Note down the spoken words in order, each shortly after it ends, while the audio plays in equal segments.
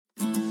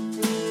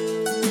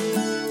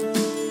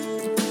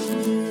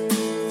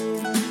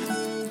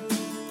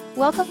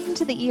Welcome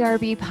to the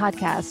ERB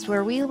podcast,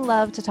 where we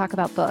love to talk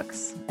about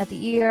books. At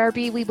the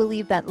ERB, we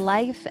believe that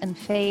life and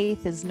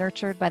faith is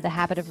nurtured by the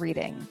habit of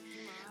reading.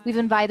 We've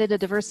invited a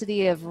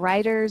diversity of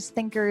writers,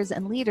 thinkers,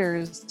 and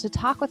leaders to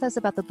talk with us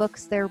about the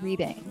books they're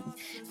reading,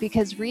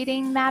 because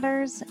reading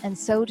matters, and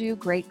so do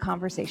great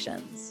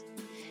conversations.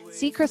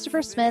 C.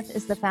 Christopher Smith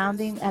is the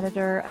founding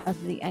editor of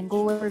the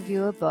Englewood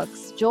Review of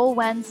Books. Joel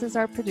Wentz is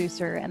our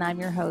producer, and I'm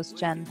your host,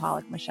 Jen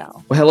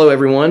Pollock-Michelle. Well, hello,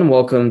 everyone.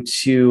 Welcome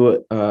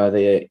to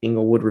the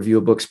Englewood Review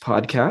of Books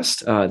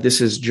podcast.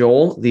 This is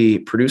Joel, the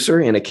producer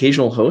and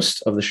occasional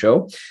host of the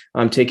show.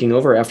 I'm taking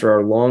over after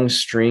our long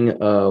string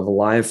of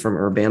live from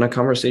Urbana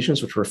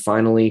conversations, which were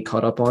finally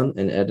caught up on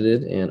and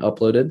edited and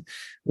uploaded.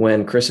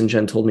 When Chris and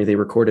Jen told me they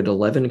recorded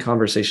 11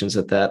 conversations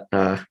at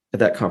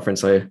that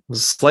conference, I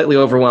was slightly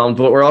overwhelmed,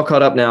 but we're all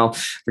caught up now.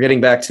 We're getting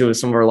back to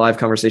some of our live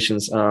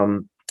conversations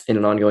in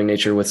an ongoing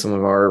nature with some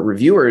of our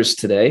reviewers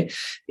today.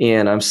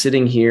 And I'm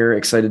sitting here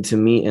excited to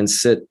meet and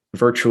sit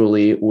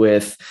virtually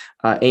with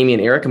Amy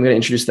and Aarik. I'm going to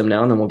introduce them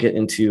now, and then we'll get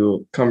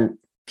into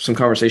some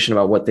conversation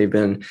about what they've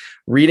been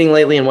reading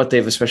lately and what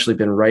they've especially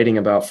been writing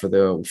about for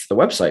the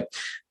website.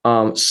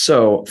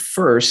 So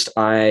first,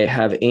 I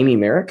have Amy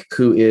Merrick,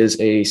 who is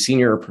a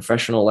senior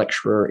professional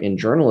lecturer in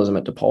journalism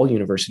at DePaul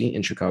University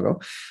in Chicago.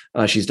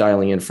 She's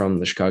dialing in from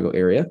the Chicago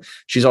area.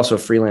 She's also a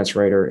freelance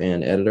writer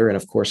and editor, and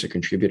of course, a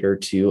contributor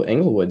to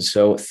Englewood.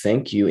 So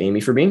thank you,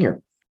 Amy, for being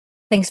here.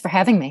 Thanks for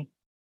having me.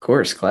 Of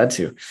course, glad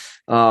to.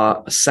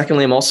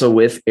 Secondly, I'm also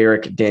with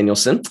Aarik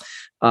Danielsen,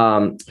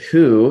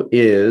 who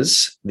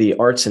is the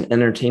arts and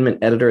entertainment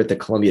editor at the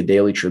Columbia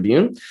Daily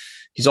Tribune.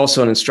 He's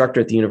also an instructor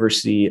at the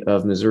University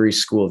of Missouri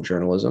School of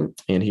Journalism,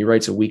 and he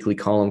writes a weekly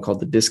column called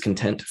The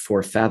Discontent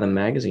for Fathom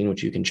Magazine,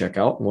 which you can check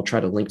out. And we'll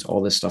try to link to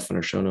all this stuff in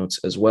our show notes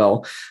as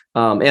well.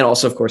 And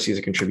also, of course, he's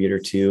a contributor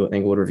to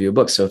Englewood Review of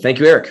Books. So thank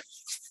you, Aarik.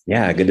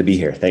 Yeah, good to be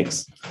here.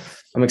 Thanks.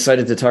 I'm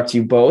excited to talk to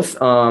you both.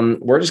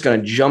 We're just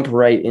going to jump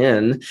right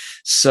in.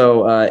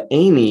 So,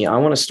 Amy, I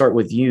want to start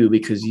with you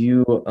because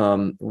you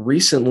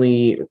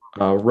recently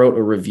wrote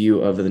a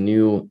review of the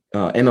new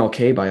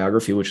MLK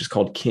biography, which is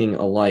called King: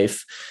 A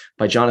Life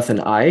by Jonathan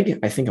Eig.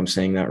 I think I'm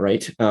saying that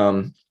right.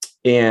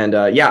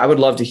 I would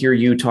love to hear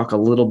you talk a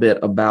little bit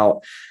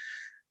about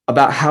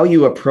how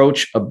you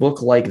approach a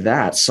book like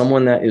that,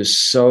 someone that is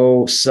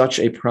such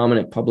a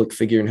prominent public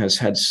figure and has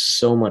had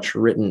so much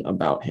written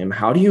about him.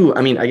 How do you,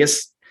 I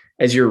guess,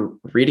 as you're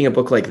reading a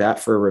book like that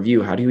for a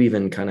review, how do you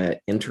even kind of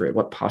enter it?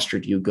 What posture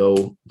do you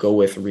go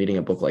with reading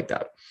a book like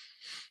that?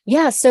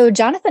 Yeah, so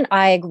Jonathan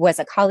Eig was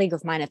a colleague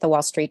of mine at the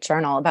Wall Street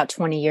Journal about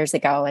 20 years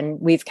ago,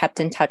 and we've kept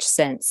in touch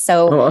since.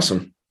 So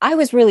awesome. I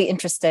was really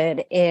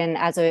interested in,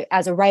 as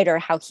a writer,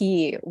 how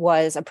he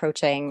was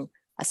approaching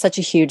such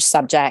a huge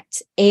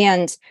subject.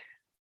 And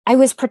I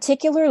was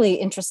particularly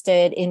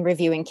interested in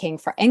reviewing King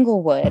for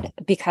Englewood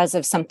because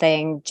of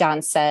something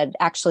John said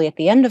actually at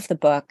the end of the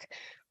book,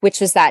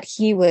 which is that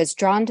he was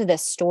drawn to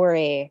this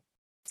story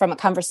from a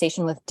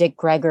conversation with Dick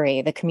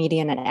Gregory, the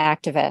comedian and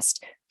activist,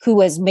 who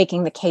was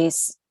making the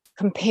case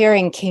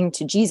comparing King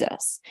to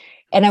Jesus.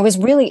 And I was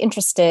really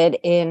interested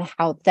in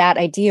how that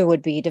idea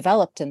would be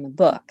developed in the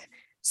book.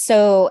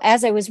 So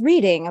as I was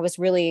reading, I was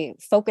really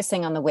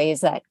focusing on the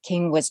ways that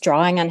King was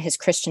drawing on his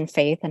Christian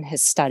faith and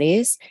his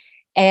studies,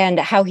 and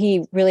how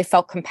he really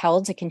felt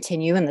compelled to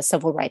continue in the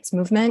civil rights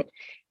movement,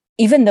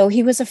 even though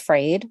he was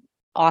afraid,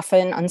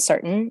 often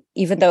uncertain,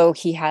 even though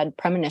he had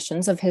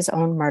premonitions of his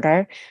own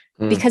murder,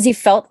 because he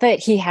felt that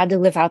he had to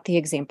live out the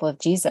example of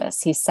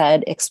Jesus. He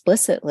said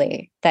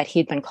explicitly that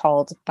he'd been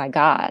called by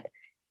God.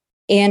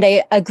 And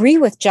I agree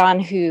with John,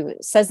 who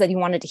says that he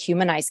wanted to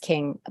humanize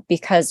King,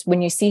 because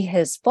when you see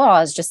his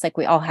flaws, just like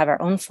we all have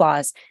our own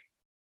flaws,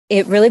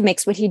 it really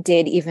makes what he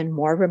did even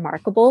more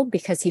remarkable,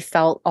 because he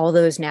felt all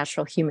those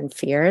natural human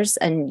fears,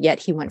 and yet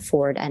he went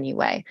forward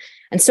anyway.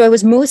 And so I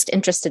was most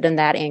interested in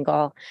that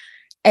angle.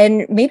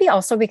 And maybe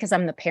also because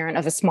I'm the parent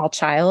of a small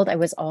child, I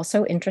was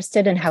also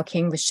interested in how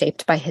King was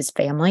shaped by his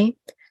family,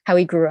 how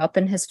he grew up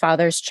in his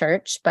father's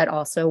church, but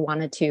also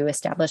wanted to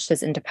establish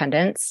his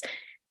independence.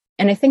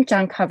 And I think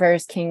John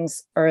covers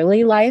King's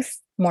early life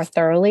more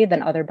thoroughly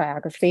than other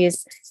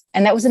biographies.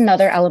 And that was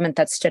another element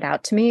that stood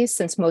out to me,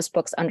 since most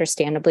books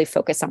understandably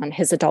focus on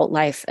his adult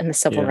life and the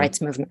civil rights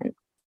movement.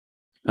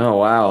 Oh,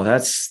 wow.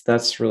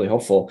 That's really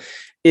helpful.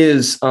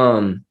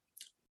 How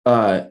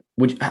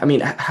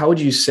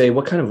would you say,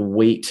 what kind of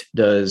weight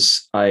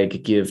does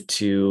Eig give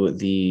to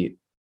the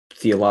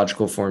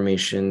theological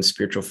formation,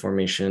 spiritual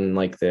formation,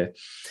 like the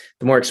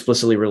more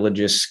explicitly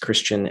religious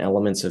Christian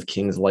elements of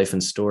King's life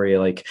and story?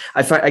 Like,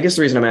 I guess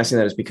the reason I'm asking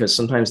that is because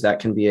sometimes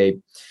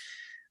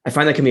I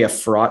find that can be a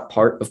fraught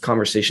part of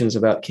conversations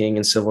about King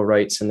and civil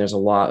rights. And there's a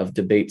lot of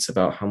debates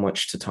about how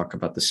much to talk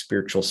about the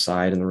spiritual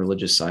side and the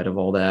religious side of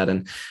all that.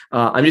 And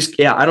I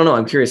don't know.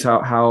 I'm curious,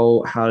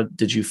 how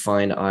did you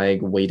find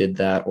Eig weighted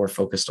that or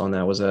focused on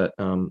that? Was that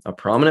a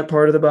prominent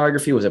part of the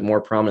biography? Was it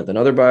more prominent than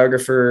other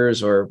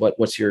biographers, or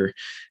what's your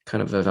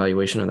kind of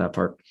evaluation of that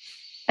part?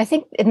 I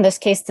think in this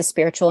case, the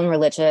spiritual and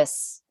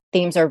religious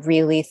themes are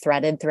really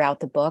threaded throughout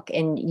the book.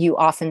 And you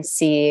often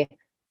see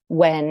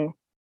when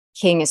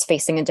King is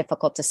facing a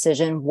difficult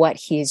decision, what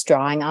he's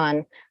drawing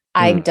on.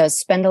 Ike does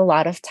spend a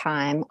lot of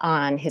time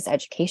on his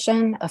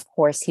education. Of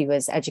course, he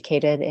was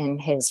educated in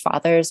his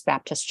father's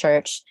Baptist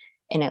church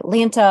in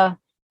Atlanta,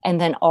 and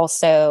then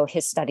also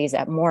his studies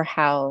at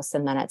Morehouse,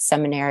 and then at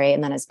seminary,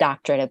 and then his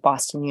doctorate at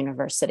Boston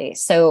University.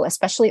 So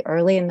especially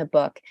early in the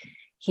book,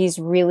 he's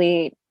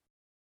really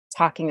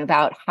talking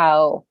about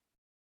how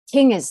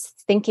King is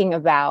thinking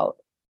about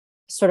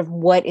sort of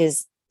what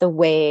is the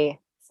way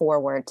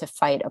forward to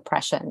fight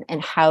oppression,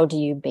 and how do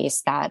you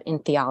base that in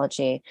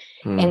theology.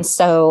 And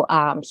so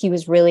he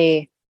was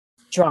really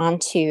drawn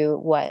to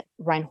what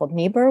Reinhold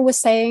Niebuhr was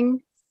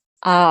saying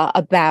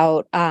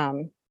about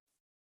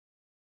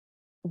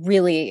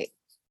really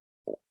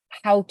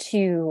how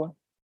to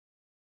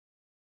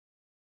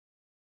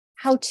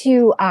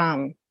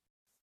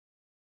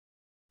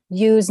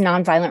use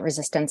nonviolent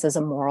resistance as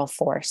a moral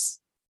force.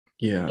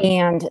 Yeah.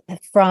 And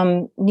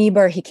from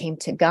Niebuhr, he came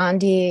to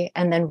Gandhi,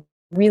 and then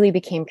really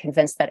became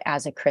convinced that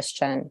as a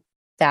Christian,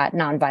 that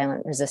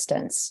nonviolent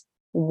resistance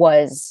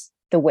was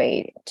the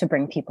way to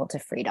bring people to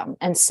freedom.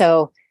 And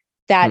so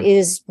that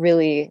is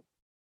really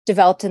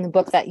developed in the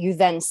book, that you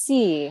then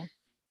see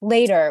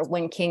later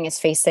when King is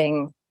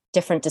facing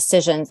different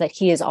decisions, that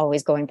he is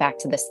always going back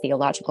to this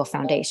theological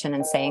foundation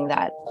and saying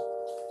that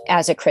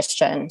as a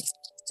Christian,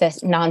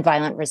 this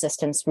nonviolent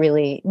resistance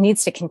really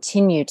needs to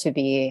continue to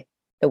be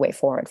the way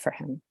forward for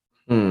him.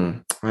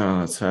 Oh,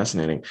 that's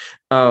fascinating.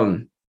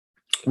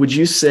 Would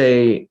you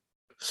say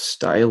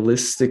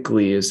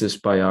stylistically, is this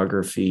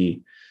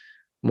biography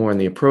more on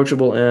the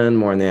approachable end,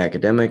 more on the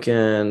academic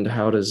end?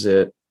 How does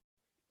it,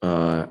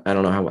 I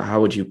don't know,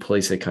 how would you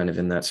place it kind of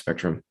in that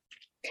spectrum?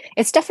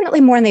 It's definitely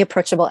more on the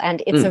approachable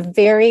end. It's a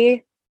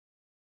very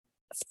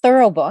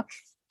thorough book.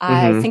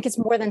 I think it's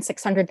more than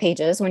 600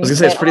 pages. When I was gonna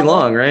say it's pretty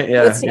long, right?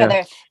 Yeah.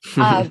 Together.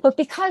 But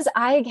because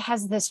Ig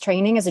has this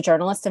training as a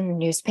journalist and a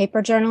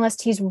newspaper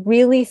journalist, he's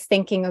really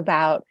thinking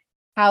about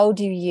how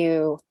do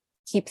you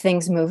keep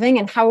things moving,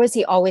 and how is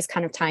he always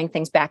kind of tying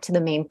things back to the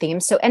main theme.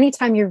 So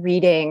anytime you're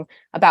reading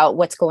about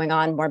what's going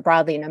on more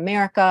broadly in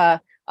America,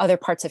 other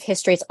parts of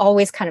history, it's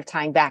always kind of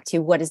tying back to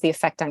what is the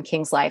effect on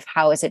King's life?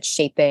 How is it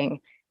shaping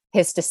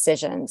his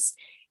decisions?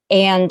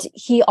 And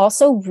he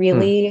also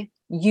really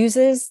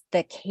uses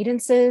the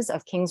cadences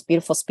of King's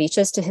beautiful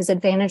speeches to his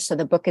advantage. So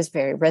the book is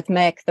very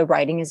rhythmic, the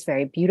writing is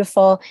very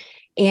beautiful,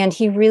 and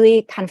he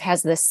really kind of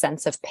has this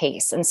sense of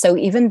pace. And so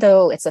even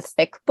though it's a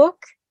thick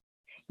book,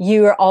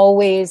 you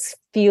always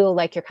feel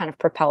like you're kind of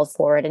propelled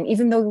forward. And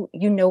even though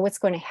you know what's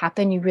going to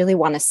happen, you really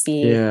want to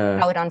see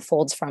how it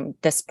unfolds from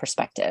this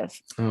perspective.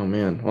 Oh,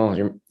 man.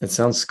 Well, it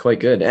sounds quite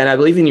good. And I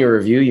believe in your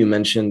review, you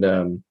mentioned,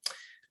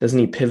 doesn't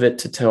he pivot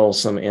to tell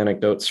some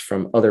anecdotes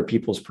from other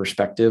people's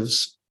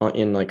perspectives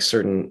in like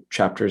certain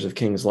chapters of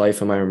King's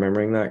life? Am I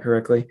remembering that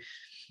correctly?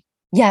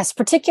 Yes,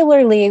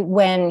 particularly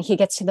when he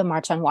gets to the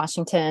March on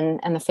Washington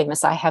and the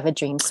famous I Have a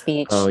Dream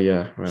speech. Oh,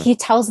 yeah. Right. He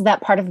tells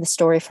that part of the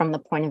story from the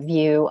point of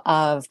view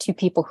of two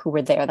people who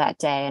were there that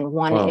day. And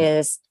one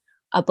is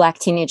a Black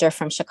teenager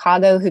from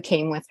Chicago who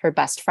came with her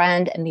best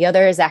friend. And the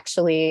other is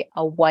actually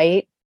a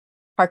white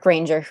park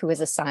ranger who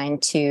was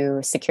assigned to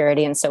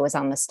security and so was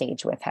on the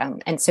stage with him.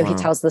 And so he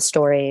tells the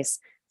stories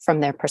from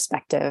their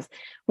perspective.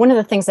 One of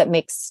the things that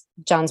makes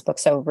John's book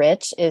so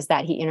rich is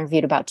that he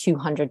interviewed about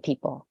 200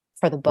 people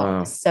for the book.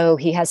 Wow. So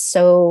he has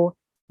so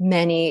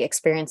many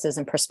experiences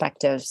and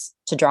perspectives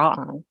to draw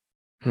on.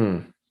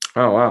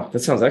 Oh, wow.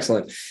 That sounds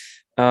excellent.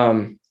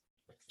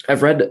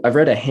 I've read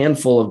a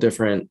handful of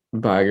different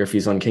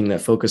biographies on King that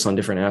focus on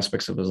different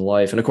aspects of his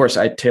life. And of course,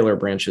 Taylor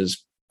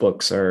Branch's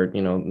books are,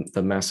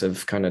 the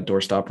massive kind of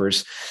door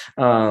stoppers.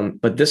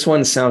 But this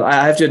one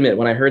I have to admit,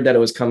 when I heard that it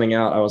was coming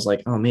out, I was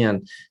like, oh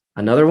man,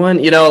 another one,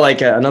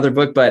 another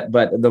book. But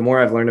the more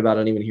I've learned about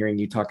it, and even hearing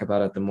you talk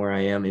about it, the more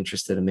I am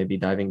interested in maybe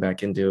diving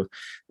back into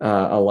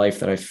a life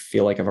that I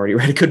feel like I've already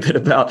read a good bit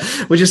about,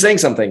 which is saying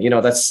something.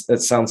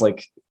 That sounds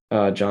like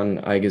John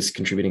Ig is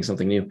contributing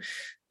something new,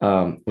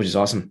 which is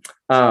awesome.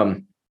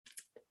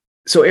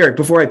 So Aarik,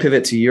 before I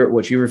pivot to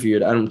what you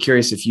reviewed, I'm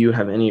curious if you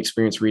have any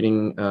experience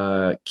reading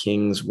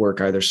King's work,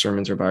 either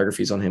sermons or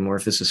biographies on him, or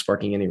if this is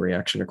sparking any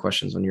reaction or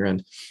questions on your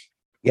end.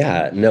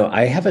 Yeah, no,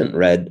 I haven't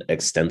read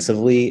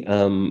extensively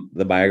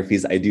the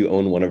biographies. I do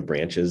own one of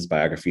Branch's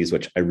biographies,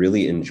 which I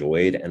really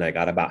enjoyed. And I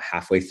got about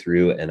halfway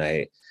through, and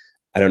I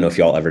don't know if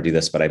y'all ever do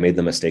this, but I made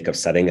the mistake of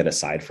setting it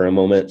aside for a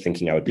moment,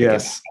 thinking I would pick it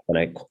up,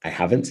 and I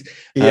haven't.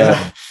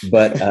 Yeah.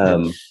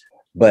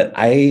 But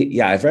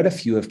I've read a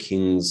few of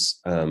King's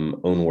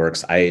own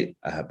works.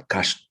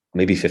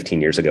 Maybe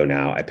 15 years ago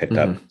now, I picked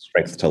up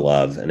Strength to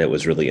Love, and it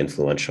was really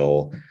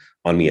influential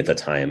on me at the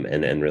time,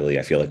 and really,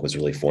 I feel like was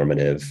really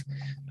formative.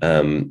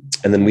 And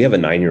then we have a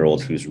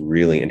 9-year-old who's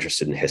really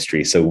interested in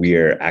history. So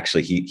we're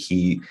actually,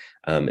 he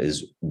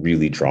is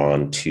really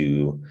drawn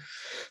to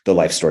the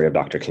life story of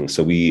Dr. King.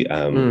 So we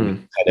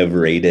kind of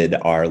rated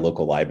our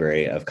local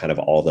library of kind of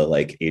all the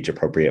like age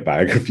appropriate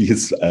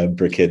biographies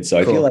for kids. So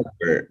I feel like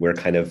we're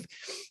kind of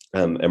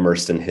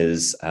immersed in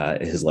his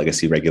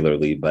legacy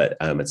regularly, but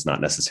it's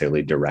not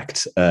necessarily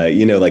direct,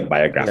 like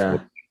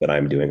biographical. that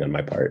I'm doing on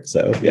my part.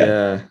 So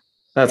yeah,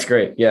 that's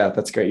great. Yeah,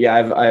 that's great. Yeah,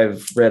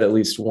 I've read at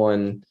least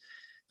one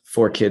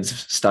for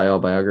kids style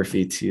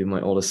biography to my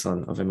oldest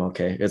son of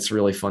MLK. It's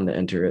really fun to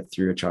enter it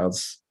through a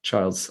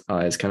child's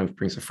eyes. Kind of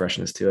brings a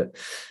freshness to it.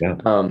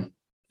 Yeah.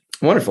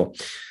 Wonderful.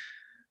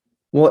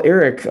 Well,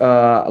 Aarik,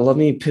 let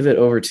me pivot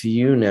over to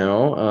you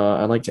now.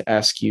 I'd like to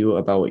ask you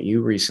about what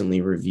you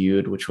recently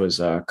reviewed, which was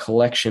a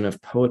collection of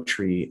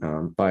poetry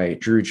by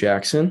Drew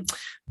Jackson,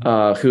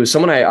 who is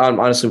someone I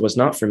honestly was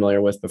not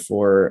familiar with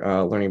before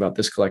learning about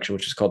this collection,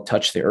 which is called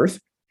Touch the Earth.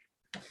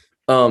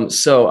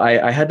 So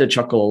I had to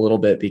chuckle a little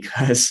bit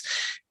because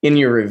in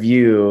your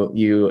review,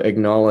 you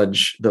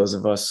acknowledge those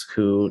of us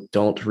who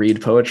don't read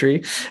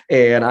poetry.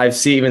 And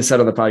I've even said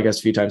on the podcast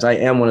a few times, I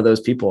am one of those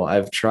people.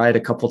 I've tried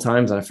a couple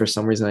times and for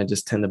some reason, I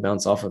just tend to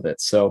bounce off of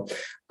it. So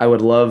I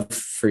would love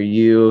for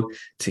you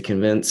to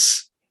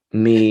convince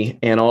me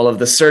and all of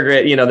the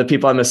surrogate, the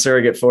people I'm a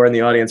surrogate for in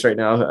the audience right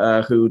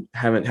now, who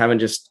haven't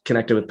just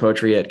connected with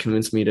poetry yet,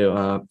 convince me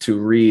to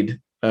read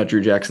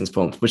Drew Jackson's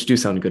poems, which do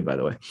sound good, by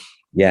the way.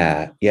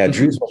 Yeah.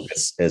 Drew's work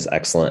is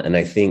excellent. And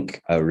I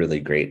think a really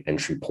great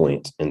entry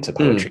point into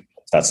poetry.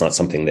 That's not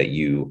something that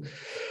you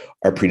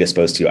are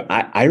predisposed to.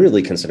 I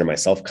really consider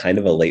myself kind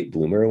of a late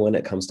bloomer when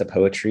it comes to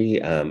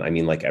poetry. I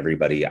mean, like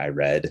everybody, I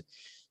read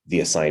the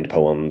assigned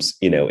poems,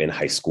 in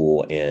high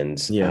school and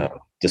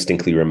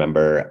distinctly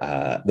remember,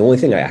 the only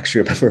thing I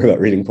actually remember about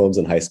reading poems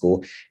in high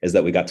school is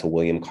that we got to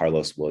William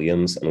Carlos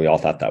Williams, and we all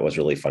thought that was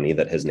really funny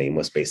that his name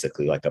was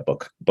basically like a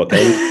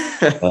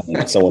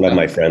bookend. So one of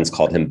my friends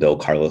called him Bill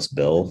Carlos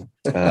Bill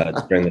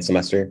during the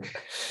semester.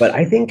 But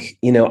I think,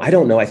 I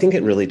don't know. I think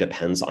it really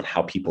depends on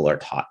how people are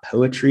taught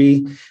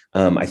poetry.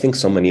 I think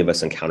so many of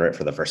us encounter it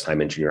for the first time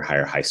in junior high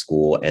or high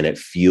school, and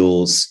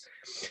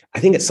I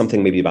think it's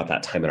something maybe about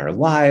that time in our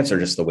lives or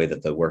just the way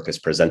that the work is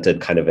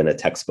presented kind of in a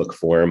textbook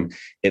form.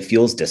 It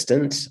feels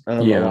distant.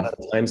 A lot of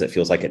the times it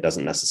feels like it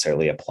doesn't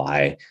necessarily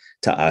apply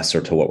to us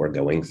or to what we're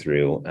going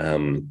through.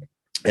 And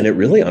it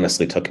really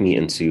honestly took me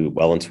into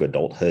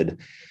adulthood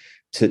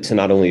to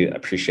not only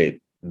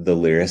appreciate the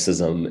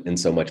lyricism in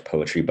so much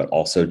poetry, but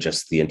also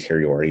just the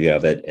interiority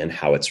of it and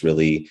how it's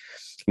really,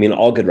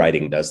 all good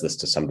writing does this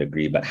to some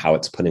degree, but how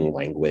it's putting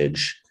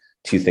language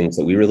to things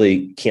that we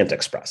really can't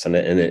express. And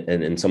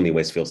in so many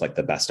ways feels like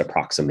the best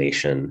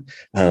approximation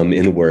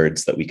in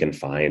words that we can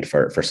find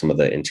for some of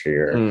the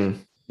interior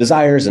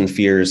desires and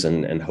fears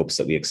and hopes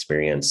that we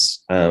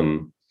experience.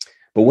 But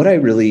what I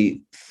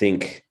really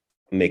think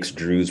makes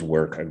Drew's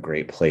work a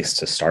great place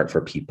to start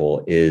for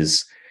people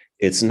is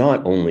it's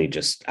not only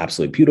just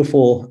absolutely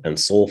beautiful and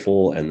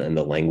soulful and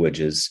the language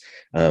is,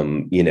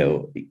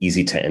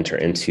 easy to enter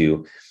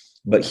into,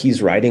 but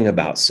he's writing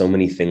about so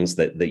many things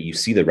that you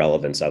see the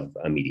relevance of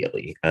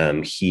immediately.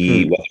 Whether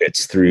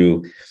it's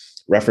through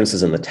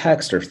references in the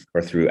text or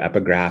through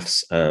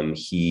epigraphs,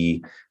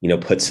 he,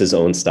 puts his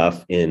own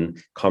stuff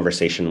in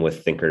conversation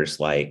with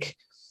thinkers like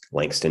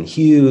Langston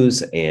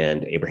Hughes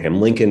and Abraham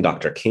Lincoln,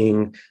 Dr.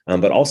 King,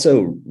 but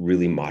also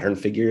really modern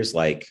figures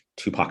like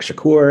Tupac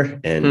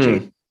Shakur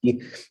and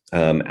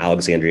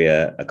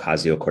Alexandria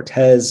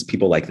Ocasio-Cortez,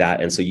 people like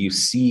that. And so you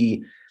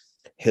see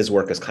his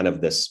work is kind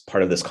of this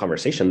part of this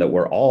conversation that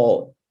we're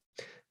all,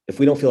 if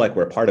we don't feel like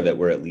we're a part of it,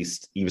 we're at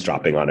least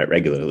eavesdropping on it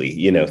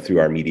regularly, through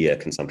our media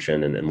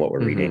consumption and what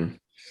we're reading.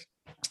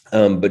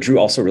 But Drew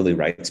also really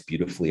writes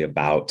beautifully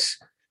about,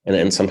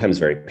 and sometimes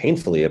very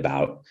painfully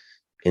about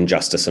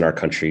injustice in our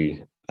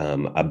country,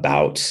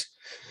 about,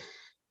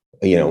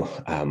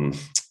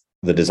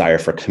 the desire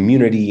for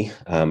community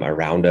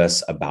around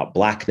us, about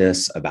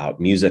Blackness,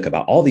 about music,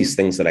 about all these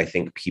things that I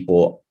think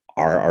people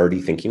are already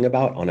thinking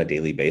about on a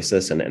daily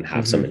basis and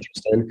have some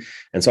interest in.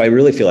 And so I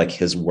really feel like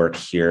his work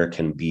here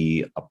can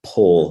be a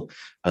pull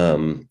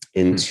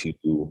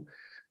into,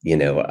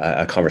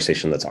 a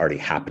conversation that's already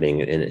happening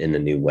in a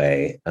new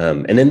way.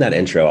 And in that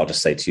intro, I'll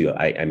just say too,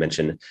 I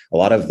mentioned a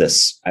lot of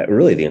this,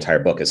 really the entire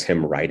book is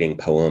him writing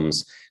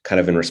poems kind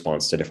of in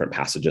response to different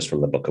passages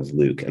from the book of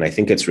Luke. And I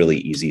think it's really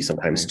easy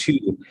sometimes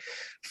too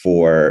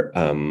for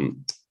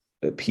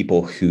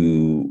people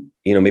who,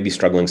 maybe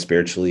struggling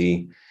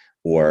spiritually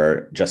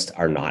or just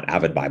are not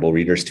avid Bible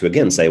readers to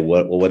again say,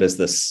 what does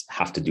this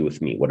have to do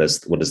with me? What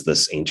does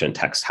this ancient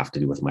text have to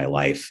do with my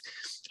life?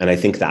 And I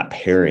think that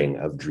pairing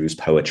of Drew's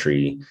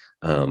poetry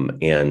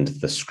and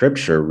the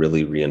scripture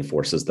really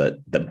reinforces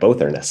that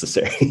both are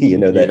necessary,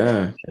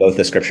 that both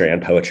the scripture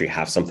and poetry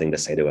have something to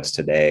say to us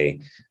today.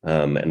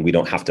 And we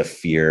don't have to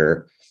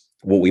fear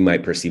what we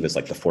might perceive as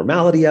like the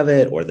formality of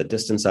it or the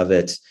distance of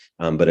it.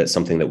 But it's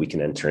something that we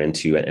can enter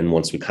into. And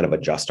once we kind of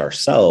adjust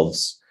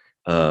ourselves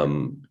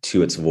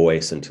to its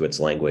voice and to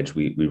its language,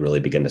 we really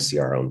begin to see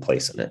our own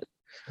place in it.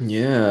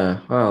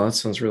 Yeah. Wow. That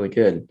sounds really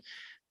good.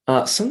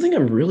 Something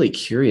I'm really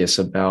curious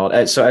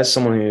about. So as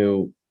someone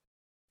who,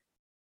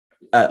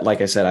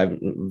 like I said,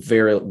 I'm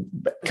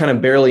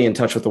barely in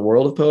touch with the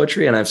world of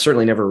poetry, and I've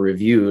certainly never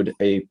reviewed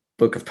a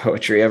book of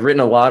poetry. I've written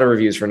a lot of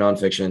reviews for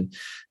nonfiction.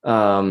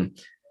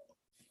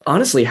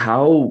 Honestly,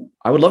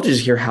 I would love to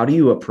just hear, how do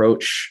you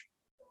approach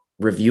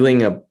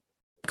reviewing a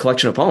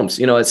collection of poems.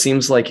 It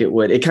seems like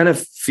it kind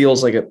of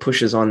feels like it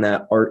pushes on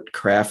that art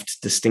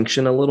craft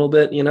distinction a little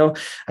bit.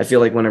 I feel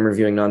like when I'm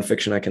reviewing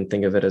nonfiction, I can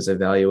think of it as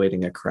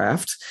evaluating a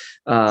craft,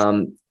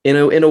 in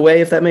a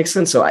way, if that makes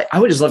sense. So I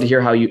would just love to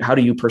hear how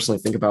do you personally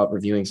think about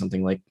reviewing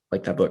something like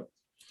that book?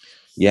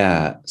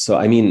 Yeah. So,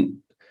 I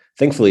mean,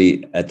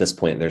 thankfully at this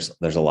point, there's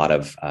a lot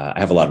of, I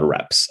have a lot of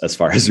reps as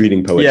far as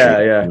reading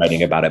poetry, and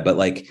writing about it, but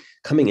like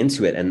coming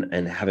into it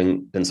and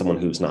having been someone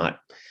who's not,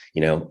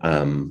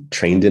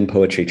 trained in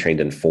poetry, trained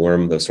in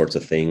form, those sorts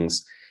of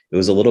things, it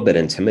was a little bit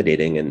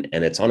intimidating. And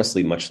it's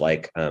honestly much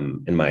like,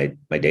 in my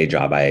day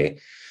job, I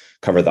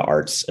cover the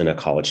arts in a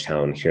college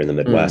town here in the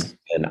Midwest.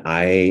 And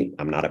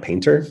I'm not a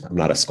painter. I'm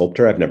not a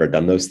sculptor. I've never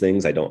done those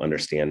things. I don't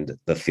understand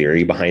the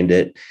theory behind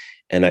it.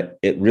 And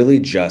it really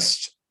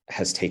just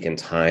has taken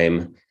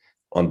time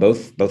on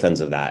both ends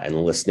of that,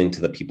 and listening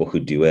to the people who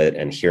do it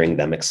and hearing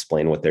them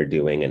explain what they're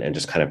doing, and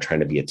just kind of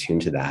trying to be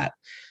attuned to that.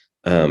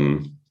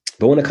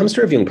 But when it comes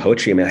to reviewing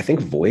poetry, I mean, I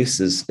think voice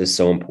is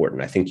so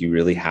important. I think you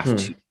really have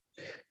to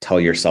tell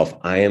yourself,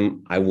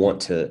 I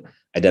want to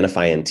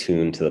identify and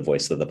tune to the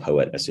voice of the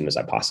poet as soon as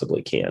I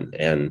possibly can.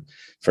 And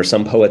for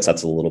some poets,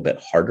 that's a little bit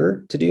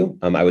harder to do.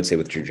 I would say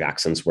with Drew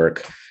Jackson's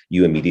work,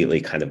 you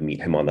immediately kind of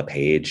meet him on the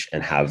page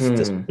and have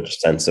this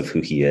sense of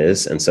who he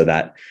is. And so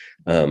that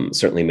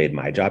certainly made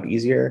my job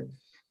easier.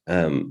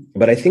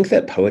 But I think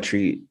that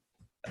poetry,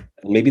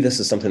 maybe this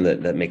is something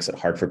that makes it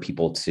hard for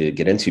people to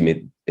get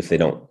into if they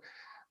don't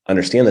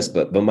understand this,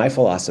 but my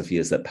philosophy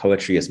is that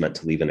poetry is meant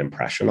to leave an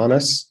impression on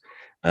us.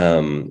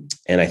 And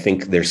I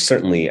think there's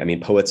certainly, I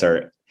mean, poets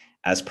are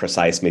as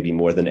precise, maybe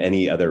more than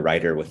any other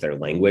writer with their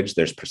language.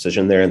 There's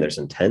precision there and there's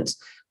intent,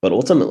 but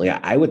ultimately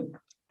I would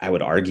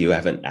argue, I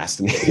haven't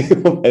asked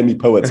any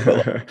poets,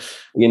 but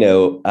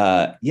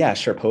yeah,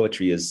 sure.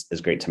 Poetry is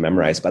great to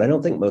memorize, but I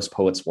don't think most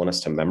poets want us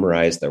to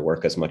memorize their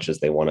work as much as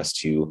they want us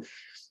to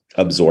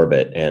absorb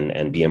it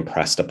and be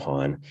impressed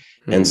upon.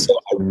 And so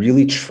I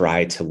really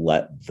try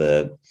to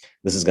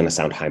this is going to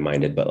sound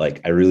high-minded, but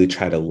like, I really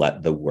try to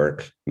let the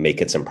work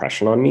make its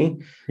impression on me.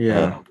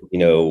 Yeah.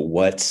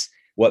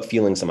 What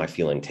feelings am I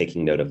feeling?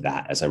 Taking note of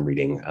that as I'm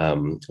reading.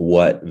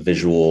 What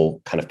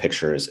visual kind of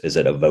pictures is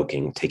it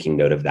evoking? Taking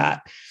note of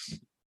that,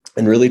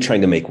 and really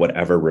trying to make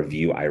whatever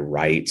review I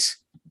write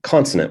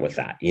consonant with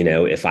that.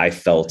 If I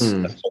felt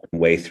a certain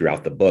way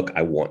throughout the book,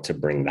 I want to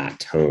bring that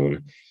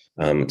tone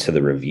to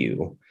the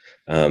review.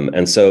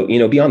 And so,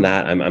 beyond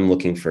that, I'm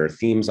looking for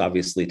themes,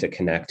 obviously, to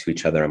connect to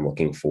each other. I'm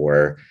looking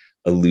for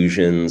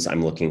allusions.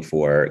 I'm looking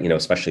for,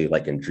 especially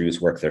like in Drew's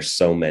work, there's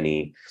so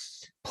many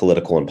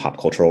political and pop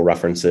cultural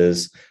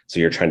references. So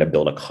you're trying to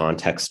build a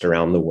context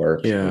around the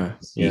work. Kind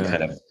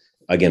of,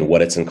 again,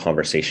 what it's in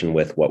conversation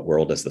with, what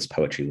world is this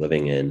poetry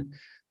living in?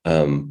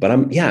 But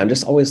I'm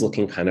just always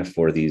looking kind of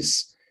for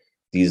these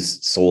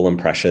soul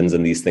impressions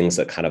and these things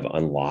that kind of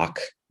unlock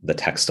the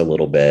text a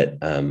little bit,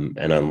 and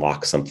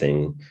unlock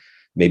something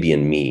maybe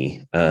in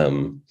me.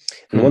 And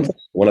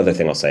one other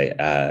thing I'll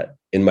say,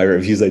 in my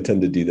reviews, I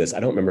tend to do this. I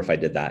don't remember if I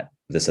did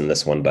this in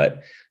this one,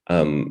 but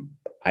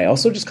I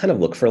also just kind of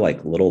look for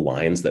like little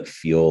lines that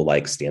feel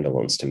like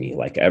standalones to me.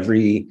 Like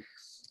every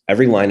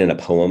line in a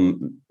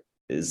poem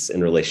is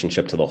in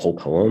relationship to the whole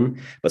poem,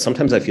 but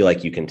sometimes I feel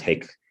like you can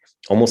take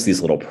almost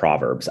these little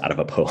proverbs out of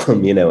a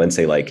poem, and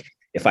say like,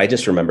 if I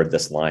just remembered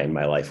this line,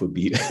 my life would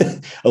be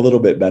a little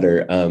bit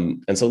better.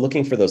 And so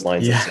looking for those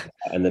lines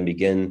and then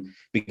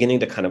beginning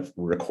to kind of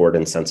record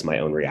and sense my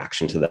own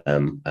reaction to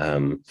them,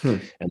 and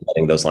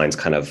letting those lines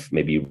kind of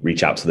maybe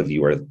reach out to the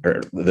viewer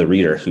or the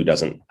reader who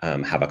doesn't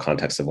have a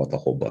context of what the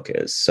whole book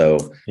is. So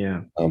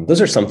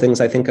those are some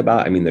things I think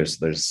about. I mean,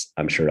 there's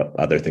I'm sure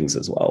other things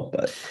as well,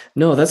 but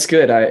no, that's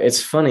good.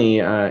 It's funny,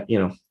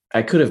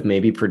 I could have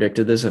maybe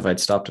predicted this if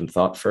I'd stopped and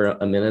thought for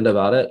a minute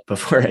about it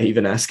before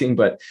even asking,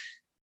 but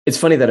it's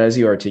funny that as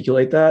you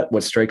articulate that,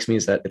 what strikes me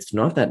is that it's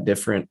not that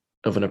different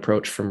of an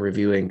approach from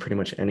reviewing pretty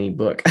much any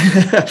book.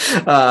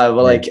 I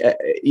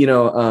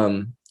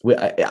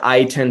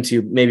tend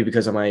to, maybe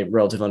because of my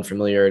relative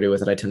unfamiliarity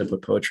with it, I tend to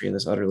put poetry in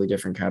this utterly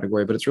different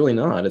category, but it's really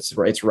not.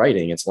 It's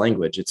writing, it's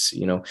language, it's,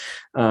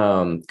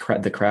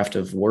 the craft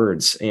of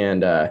words.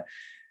 And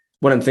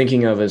what I'm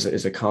thinking of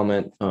is a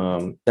comment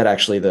that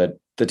actually the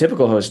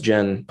typical host,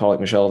 Jen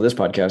Pollock-Michelle of this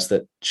podcast,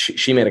 that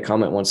she made a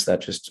comment once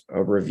that just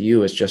a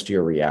review is just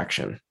your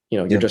reaction.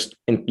 You're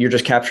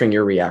just capturing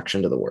your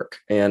reaction to the work.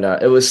 And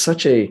it was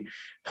such a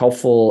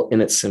helpful in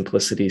its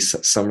simplicity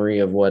summary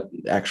of what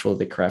actually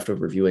the craft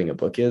of reviewing a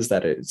book is,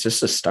 that it's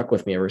just stuck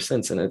with me ever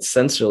since. And it's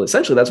essentially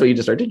that's what you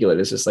just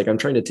articulated. It's just like, I'm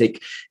trying to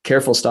take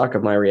careful stock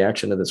of my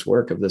reaction to this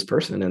work of this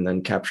person and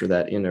then capture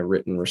that in a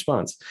written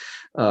response,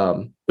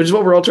 which is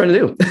what we're all trying to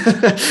do.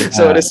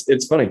 So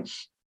it's funny.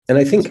 And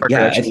I think,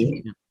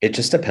 it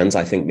just depends,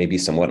 I think, maybe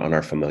somewhat on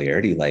our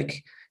familiarity.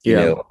 Like,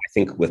 I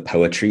think with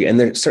poetry, and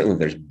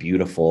there's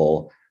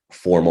beautiful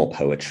formal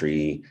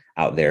poetry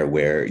out there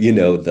where,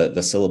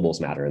 the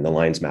syllables matter and the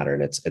lines matter,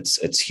 and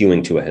it's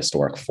hewing to a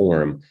historic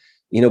form,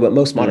 but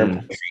most modern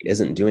poetry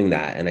isn't doing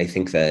that. And I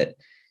think that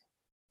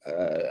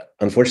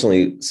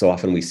unfortunately, so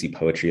often we see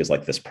poetry as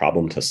like this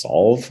problem to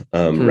solve,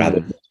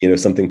 rather than,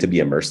 something to be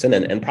immersed in.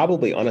 And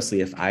probably,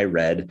 honestly, if I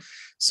read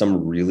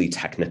some really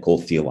technical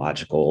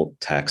theological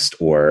text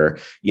or,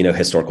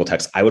 historical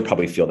text, I would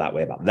probably feel that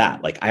way about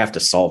that. Like, I have to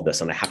solve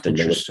this and I have to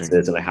know what this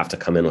is and I have to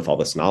come in with all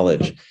this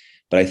knowledge.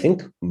 But I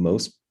think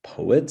most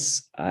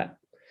poets,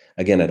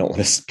 again, I don't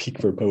want to speak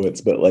for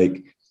poets, but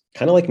like,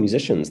 kind of like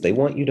musicians, they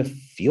want you to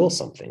feel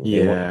something.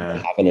 They want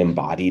you to have an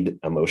embodied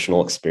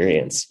emotional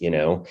experience,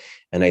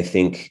 And I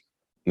think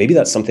maybe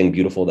that's something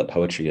beautiful that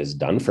poetry has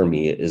done for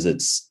me, is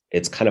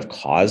it's kind of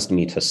caused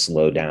me to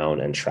slow down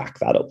and track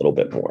that a little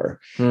bit more.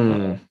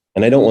 And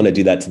I don't want to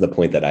do that to the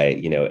point that I,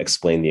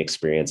 explain the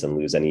experience and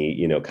lose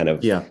any, kind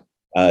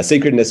of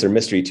sacredness or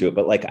mystery to it.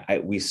 But like,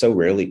 we so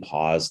rarely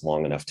pause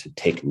long enough to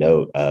take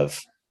note of,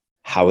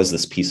 how is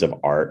this piece of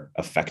art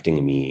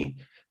affecting me?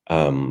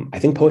 I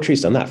think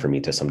poetry's done that for me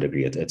to some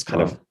degree. It's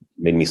kind of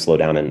made me slow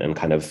down and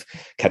kind of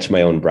catch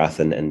my own breath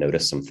and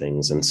notice some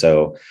things. And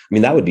so,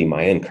 that would be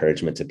my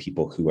encouragement to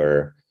people who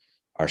are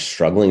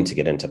struggling to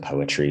get into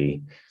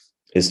poetry,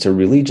 is to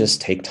really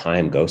just take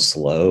time, go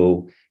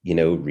slow,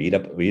 read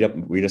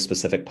a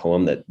specific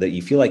poem that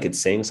you feel like it's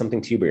saying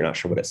something to you, but you're not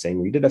sure what it's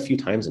saying. Read it a few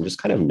times and just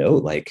kind of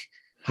note, like,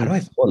 how do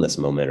I feel in this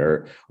moment?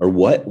 Or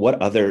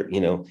what other,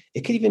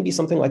 it could even be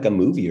something like a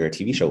movie or a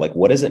TV show. Like,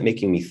 what is it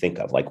making me think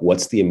of? Like,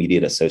 what's the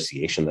immediate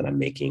association that I'm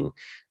making?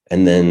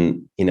 And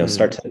then,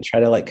 start to try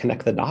to like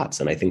connect the dots.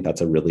 And I think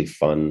that's a really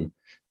fun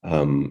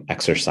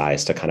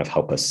exercise to kind of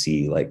help us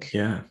see like,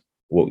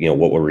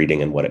 what we're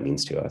reading and what it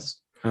means to us.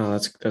 Oh,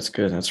 that's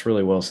good. That's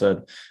really well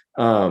said.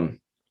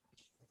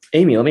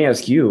 Amy, let me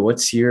ask you,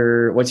 what's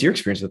your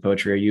experience with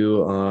poetry? Are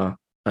you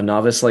a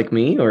novice like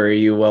me, or are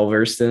you well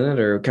versed in it,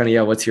 or kind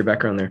of, what's your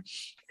background there?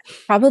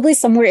 Probably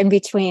somewhere in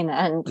between.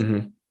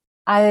 And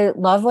I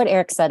love what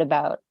Aarik said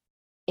about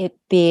it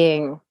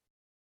being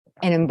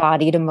an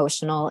embodied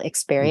emotional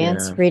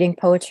experience. Reading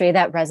poetry,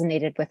 that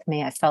resonated with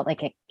me. I felt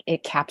like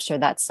it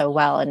captured that so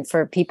well. And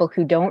for people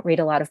who don't read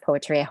a lot of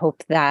poetry, I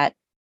hope that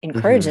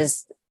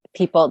encourages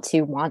people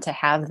to want to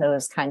have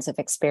those kinds of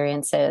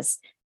experiences.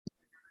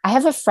 I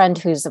have a friend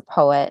who's a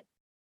poet,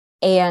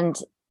 and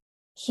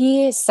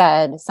he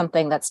said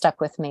something that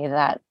stuck with me,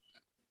 that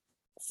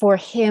for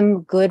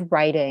him, good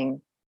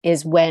writing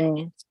is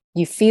when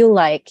you feel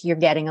like you're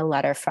getting a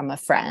letter from a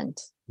friend,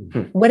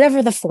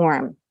 whatever the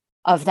form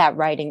of that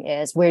writing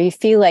is, where you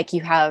feel like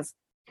you have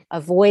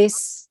a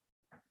voice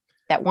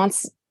that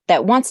wants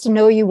to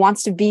know you,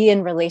 wants to be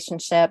in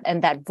relationship.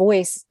 And that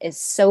voice is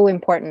so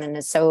important and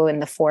is so in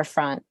the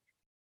forefront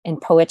in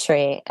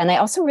poetry. And I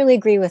also really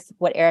agree with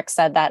what Aarik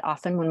said, that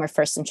often when we're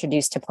first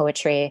introduced to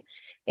poetry,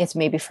 it's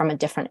maybe from a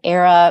different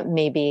era,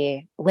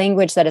 maybe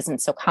language that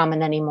isn't so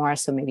common anymore.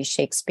 So maybe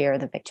Shakespeare,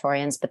 the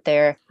Victorians, but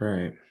there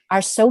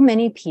are so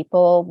many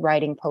people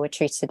writing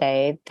poetry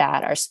today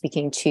that are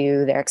speaking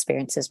to their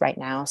experiences right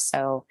now.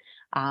 So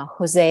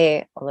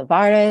Jose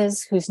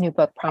Olivares, whose new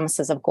book,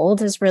 Promises of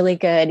Gold, is really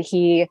good.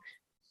 He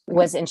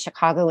was in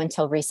Chicago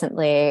until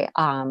recently.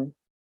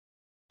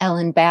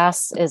 Ellen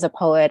Bass is a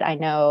poet I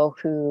know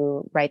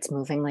who writes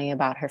movingly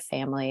about her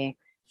family.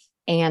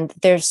 And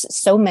there's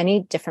so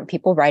many different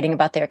people writing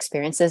about their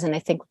experiences. And I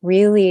think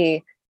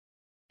really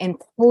in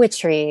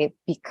poetry,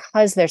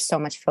 because there's so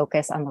much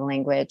focus on the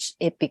language,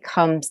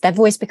 that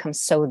voice becomes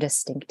so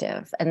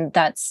distinctive. And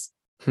that's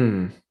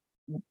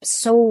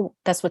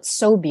what's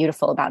so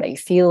beautiful about it. You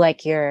feel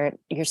like you're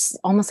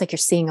almost like you're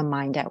seeing a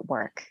mind at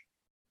work.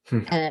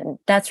 And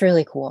that's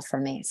really cool for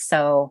me.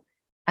 So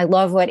I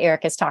love what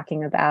Aarik is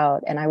talking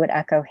about. And I would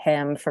echo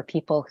him for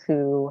people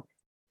who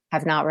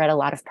have not read a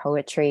lot of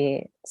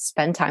poetry,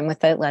 spend time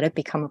with it, let it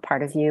become a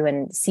part of you,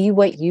 and see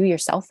what you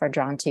yourself are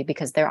drawn to,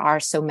 because there are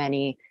so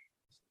many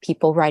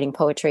people writing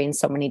poetry in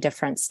so many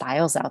different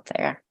styles out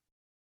there.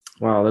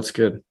 Wow, that's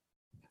good.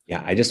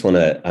 Yeah, I just want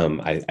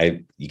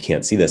to, you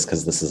can't see this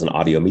because this is an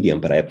audio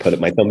medium, but I put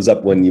my thumbs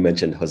up when you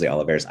mentioned Jose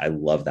Olivares. I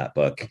love that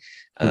book.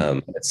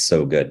 It's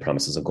so good,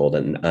 Promises of Gold.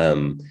 And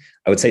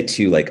I would say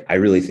too, like, I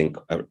really think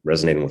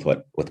resonating with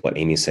what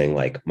Amy's saying,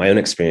 like my own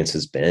experience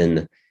has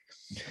been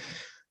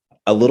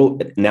a little,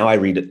 now I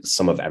read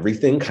some of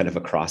everything kind of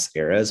across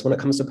eras when it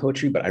comes to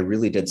poetry, but I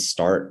really did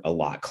start a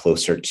lot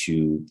closer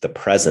to the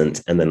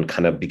present and then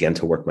kind of began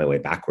to work my way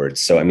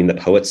backwards. So, I mean, the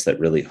poets that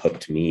really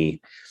hooked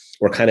me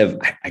were kind of,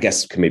 I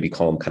guess, could maybe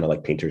call them kind of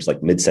like painters,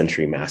 like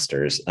mid-century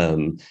masters,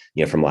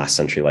 from last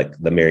century, like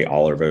the Mary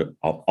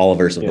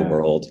Olivers of the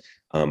world,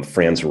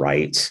 Franz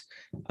Wright,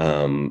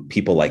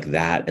 people like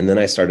that. And then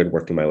I started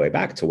working my way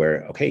back to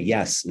where, okay,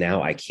 yes,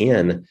 now I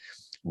can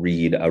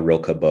read a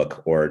Rilke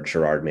book or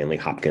Gerard Manley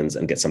Hopkins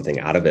and get something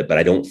out of it. But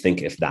I don't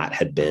think if that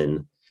had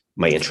been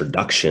my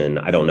introduction,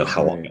 I don't know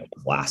how long it would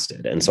have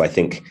lasted. And so I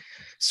think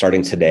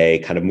starting today,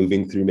 kind of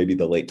moving through maybe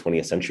the late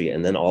 20th century,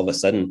 and then all of a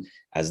sudden,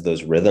 as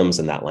those rhythms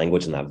and that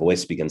language and that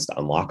voice begins to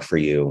unlock for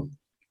you,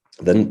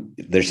 then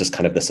there's just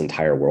kind of this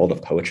entire world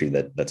of poetry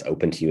that's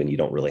open to you, and you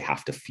don't really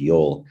have to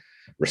feel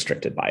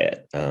restricted by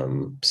it.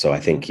 So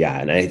I think,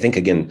 and I think,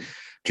 again,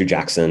 Drew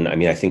Jackson. I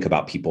mean, I think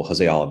about people,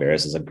 Jose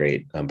Olivares is a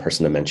great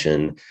person to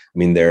mention. I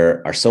mean,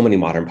 there are so many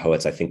modern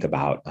poets. I think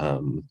about,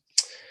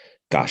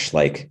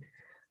 like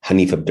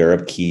Hanif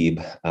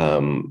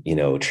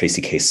Abdurrahkib,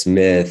 Tracy K.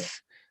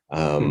 Smith,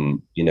 Ada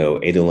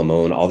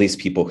Limon, all these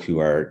people who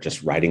are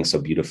just writing so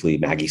beautifully,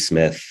 Maggie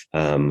Smith,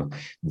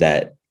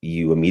 that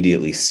you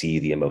immediately see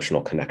the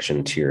emotional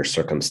connection to your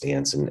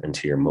circumstance and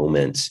to your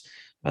moment.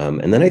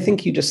 And then I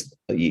think you just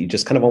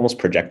kind of almost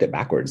project it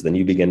backwards. Then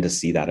you begin to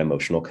see that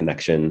emotional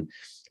connection,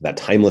 that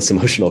timeless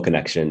emotional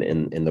connection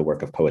in the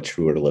work of poets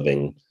who are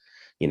living,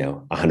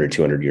 100,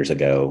 200 years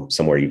ago,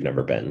 somewhere you've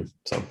never been.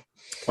 So,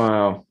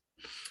 wow.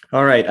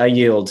 All right, I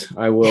yield.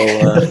 I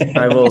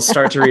will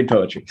start to read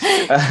poetry.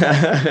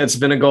 It's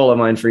been a goal of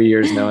mine for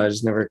years now. I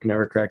just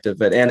never cracked it.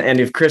 But and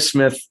if Chris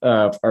Smith,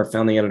 our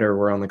founding editor,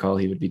 were on the call,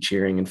 he would be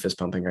cheering and fist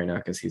pumping right now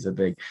because he's a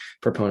big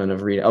proponent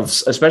of reading,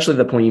 especially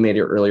the point you made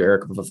earlier,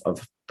 Aarik,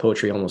 of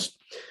poetry almost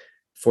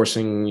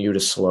forcing you to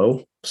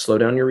slow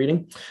down your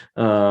reading.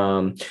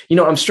 I'm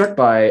struck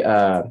by.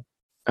 I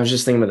was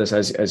just thinking about this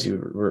as you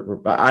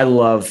were. I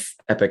love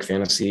epic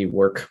fantasy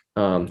work,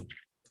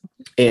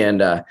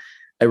 and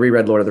I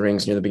reread Lord of the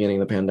Rings near the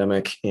beginning of the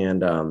pandemic.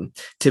 And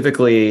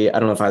typically, I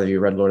don't know if either of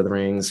you read Lord of the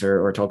Rings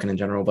or Tolkien in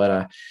general,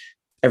 but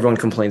everyone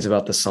complains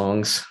about the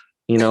songs,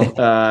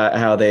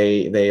 how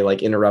they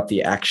like interrupt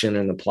the action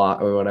and the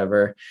plot or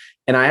whatever.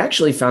 And I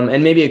actually found,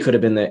 and maybe it could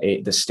have been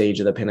the stage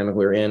of the pandemic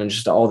we were in and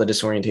just all the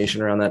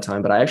disorientation around that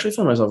time, but I actually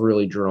found myself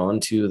really drawn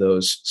to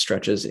those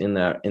stretches in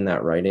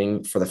that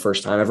writing for the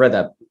first time. I've read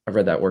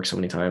that work so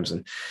many times.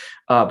 And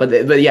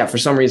but yeah, for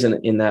some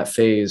reason in that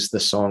phase, the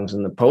songs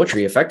and the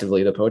poetry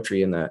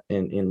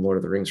in Lord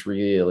of the Rings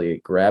really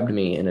grabbed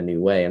me in a new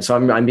way. And so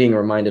I'm being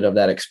reminded of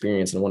that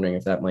experience and wondering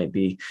if that might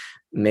be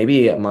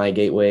maybe my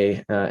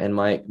gateway and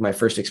my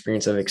first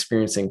experience of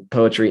experiencing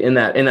poetry in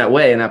that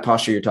way, in that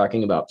posture you're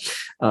talking about.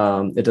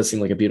 It does seem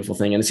like a beautiful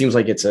thing, and it seems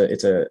like it's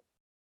a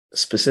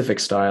specific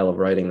style of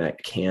writing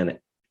that can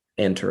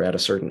enter at a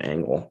certain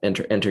angle,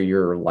 enter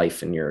your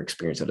life and your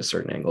experience at a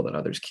certain angle that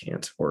others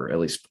can't, or at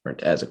least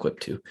aren't as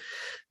equipped to.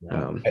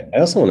 I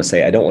also want to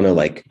say, I don't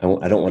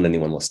want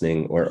anyone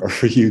listening or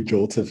for you,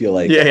 Joel, to feel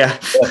like,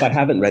 well, if I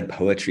haven't read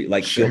poetry,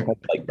 feel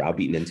like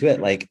browbeaten into it.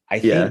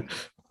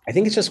 I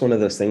think it's just one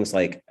of those things,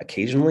 like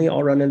occasionally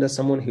I'll run into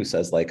someone who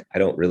says like, I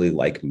don't really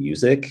like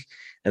music.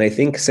 And I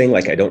think saying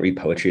like, I don't read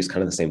poetry is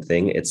kind of the same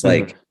thing. It's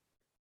like,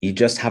 you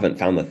just haven't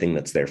found the thing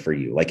that's there for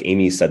you. Like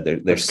Amy said,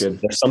 there's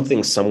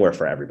something somewhere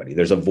for everybody.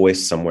 There's a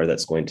voice somewhere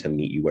that's going to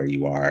meet you where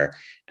you are.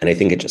 And I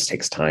think it just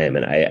takes time.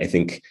 And I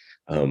think,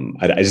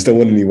 I just don't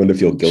want anyone to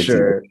feel guilty.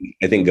 Sure.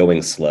 I think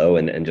going slow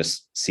and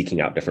just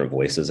seeking out different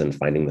voices and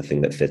finding the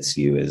thing that fits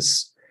you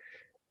is,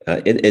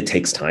 it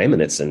takes time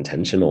and it's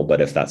intentional, but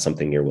if that's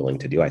something you're willing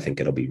to do, I think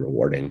it'll be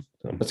rewarding.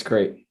 So. That's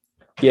great.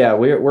 Yeah,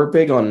 we're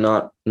big on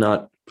not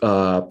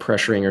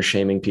pressuring or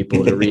shaming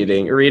people to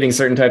reading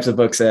certain types of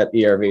books at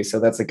ERV. So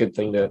that's a good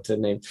thing to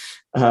name.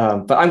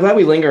 But I'm glad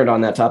we lingered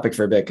on that topic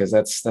for a bit, because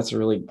that's a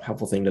really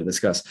helpful thing to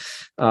discuss,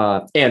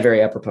 and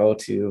very apropos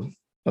to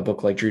a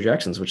book like Drew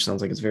Jackson's, which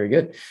sounds like it's very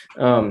good.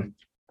 And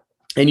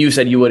you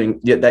said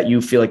that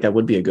you feel like that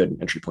would be a good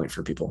entry point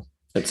for people.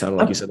 It sounded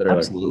like you said that earlier.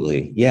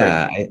 Absolutely.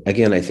 Yeah. Right.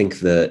 I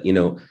think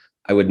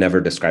I would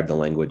never describe the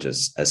language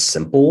as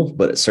simple,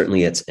 but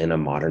certainly it's in a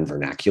modern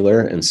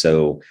vernacular. And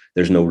so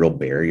there's no real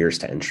barriers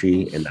to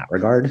entry in that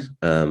regard.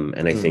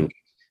 And I think,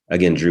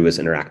 again, Drew is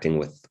interacting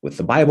with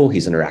the Bible.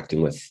 He's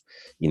interacting with,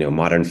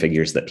 modern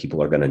figures that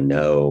people are going to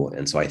know.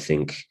 And so I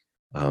think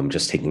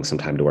just taking some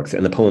time to work through,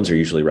 and the poems are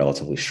usually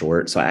relatively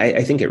short. So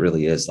I think it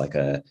really is like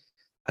a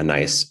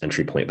nice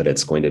entry point, but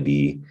it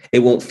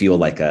won't feel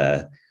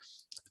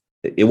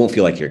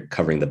like you're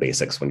covering the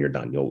basics when you're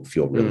done. You'll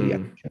feel really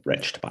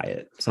enriched by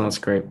it. So that's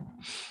great.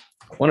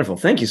 Wonderful.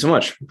 Thank you so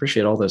much.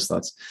 Appreciate all those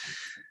thoughts.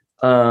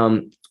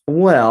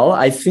 Well,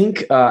 I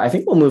think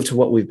we'll move to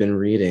what we've been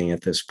reading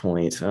at this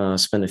point.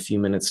 Spend a few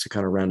minutes to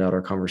kind of round out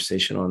our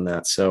conversation on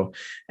that. So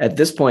at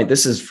this point,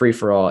 this is free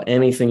for all.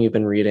 Anything you've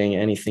been reading,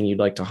 anything you'd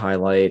like to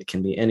highlight,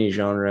 can be any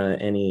genre,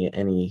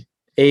 any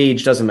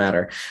age, doesn't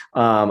matter.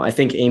 I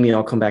think, Amy,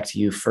 I'll come back to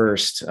you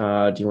first.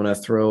 Do you want to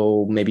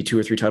throw maybe 2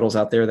 or 3 titles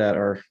out there that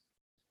are,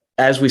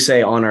 as we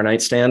say, on our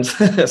nightstand,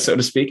 so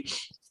to speak?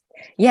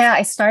 Yeah,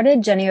 I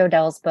started Jenny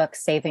Odell's book,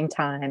 Saving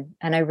Time,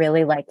 and I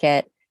really like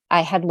it.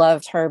 I had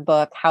loved her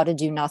book, How to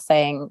Do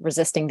Nothing,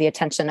 Resisting the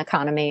Attention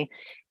Economy.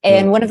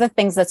 And one of the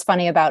things that's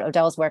funny about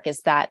Odell's work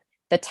is that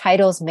the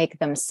titles make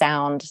them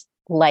sound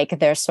like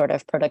they're sort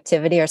of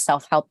productivity or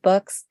self-help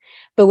books.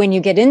 But when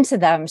you get into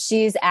them,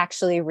 she's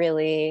actually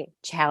really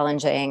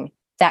challenging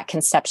that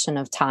conception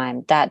of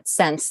time, that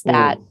sense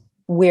that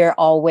we're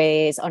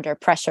always under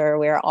pressure.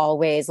 We're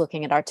always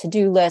looking at our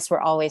to-do list.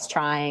 We're always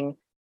trying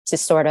to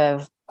sort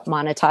of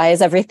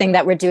monetize everything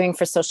that we're doing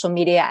for social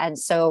media. And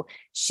so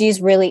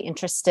she's really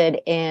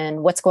interested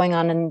in what's going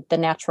on in the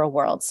natural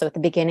world. So at the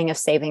beginning of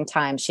Saving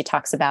Time, she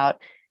talks about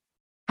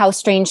how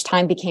strange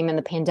time became in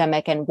the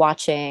pandemic and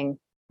watching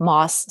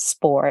moss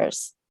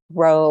spores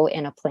grow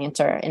in a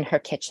planter in her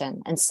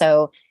kitchen. And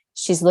so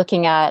she's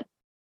looking at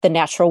the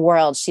natural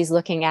world. She's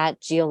looking at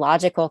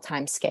geological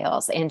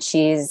timescales, and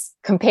she's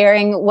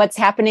comparing what's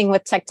happening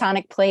with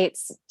tectonic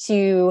plates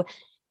to,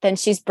 then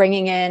she's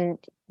bringing in,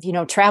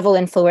 travel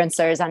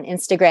influencers on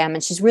Instagram,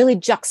 and she's really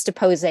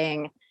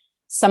juxtaposing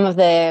some of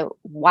the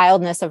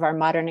wildness of our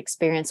modern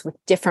experience with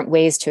different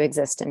ways to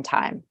exist in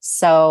time.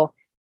 So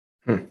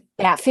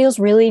that feels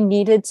really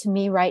needed to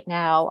me right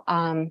now.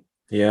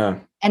 Yeah.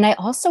 And I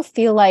also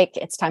feel like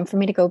it's time for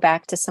me to go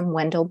back to some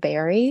Wendell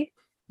Berry.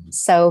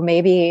 So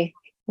maybe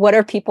What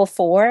Are People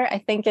For, I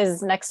think,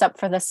 is next up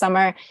for the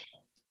summer.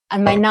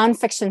 On my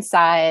nonfiction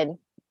side,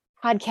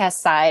 podcast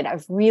side,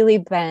 I've really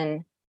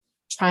been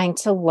trying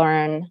to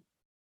learn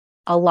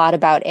a lot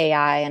about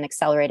AI and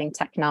accelerating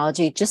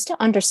technology just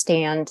to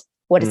understand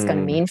what it's going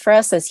to mean for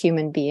us as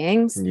human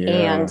beings. Yeah.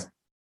 And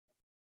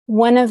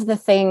one of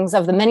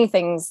the many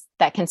things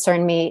that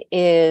concern me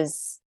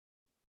is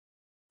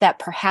that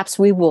perhaps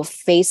we will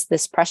face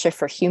this pressure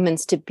for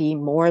humans to be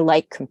more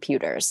like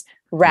computers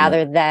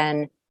rather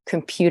than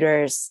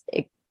computers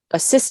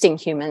assisting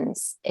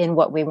humans in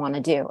what we want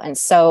to do. And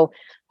so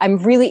I'm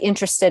really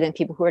interested in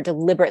people who are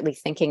deliberately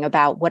thinking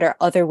about what are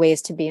other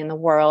ways to be in the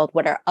world,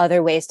 what are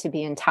other ways to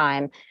be in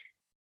time,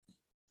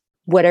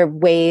 what are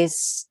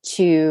ways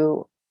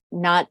to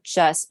not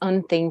just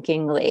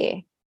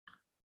unthinkingly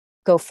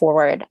go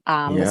forward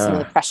with some of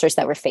the pressures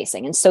that we're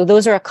facing. And so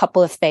those are a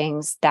couple of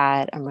things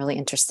that I'm really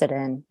interested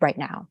in right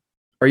now.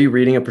 Are you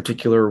reading a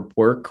particular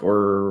work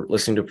or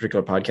listening to a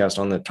particular podcast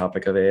on the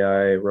topic of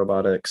AI,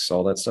 robotics,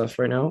 all that stuff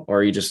right now? Or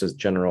are you just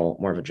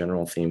more of a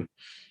general theme?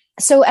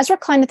 So Ezra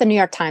Klein at the New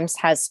York Times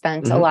has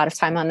spent a lot of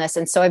time on this.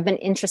 And so I've been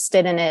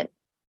interested in it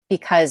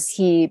because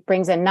he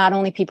brings in not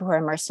only people who are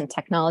immersed in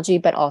technology,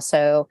 but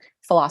also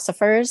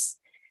philosophers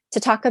to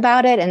talk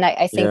about it. And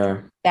I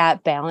think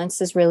that balance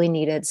is really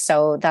needed.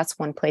 So that's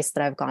one place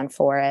that I've gone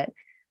for it.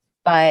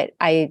 But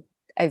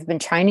I've been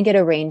trying to get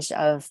a range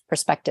of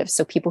perspectives.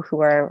 So people who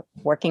are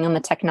working on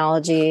the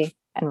technology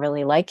and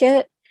really like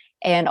it,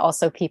 and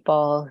also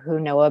people who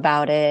know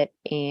about it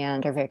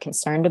and are very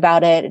concerned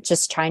about it,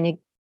 just trying to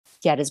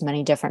get as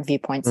many different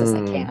viewpoints as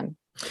I can.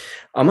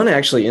 I'm going to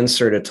actually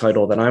insert a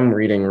title that I'm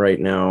reading right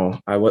now.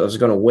 I was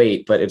going to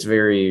wait, but it's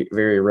very,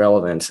 very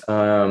relevant.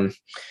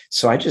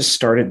 So I just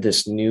started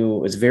this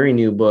very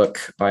new book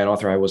by an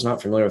author I was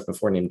not familiar with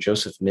before named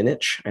Joseph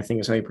Minich, I think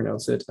is how you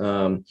pronounce it.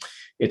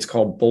 It's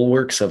called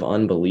Bulwarks of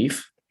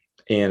Unbelief,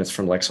 and it's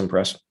from Lexham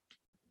Press.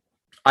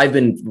 I've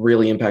been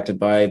really impacted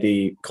by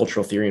the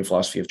cultural theory and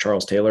philosophy of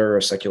Charles Taylor,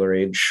 a secular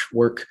age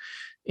work.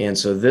 And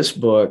so this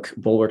book,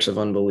 Bulwarks of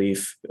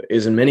Unbelief,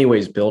 is in many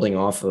ways building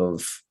off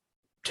of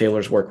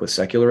Taylor's work with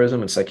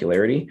secularism and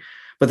secularity.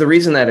 But the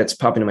reason that it's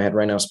popping in my head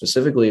right now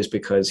specifically is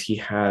because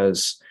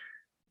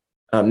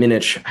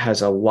Minich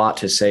has a lot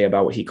to say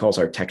about what he calls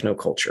our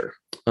technoculture.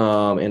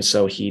 And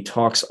so he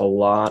talks a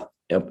lot,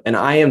 and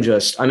I'm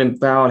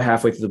about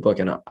halfway through the book,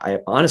 and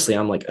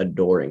I'm like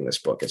adoring this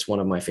book. It's one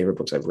of my favorite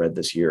books I've read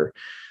this year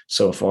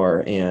so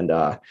far. And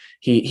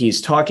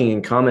he's talking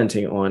and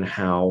commenting on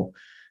how,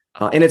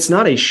 and it's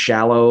not a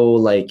shallow,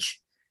 like,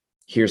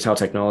 here's how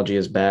technology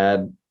is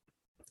bad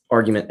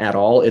argument at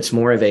all. It's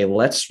more of a,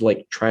 let's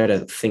try to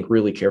think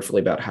really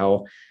carefully about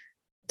how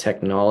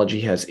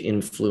technology has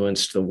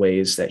influenced the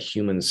ways that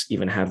humans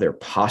even have their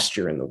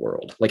posture in the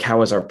world. Like,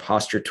 how is our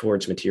posture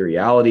towards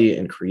materiality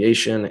and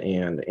creation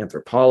and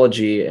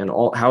anthropology and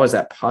all, how has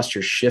that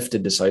posture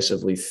shifted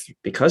decisively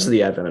because of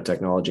the advent of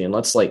technology? And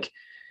let's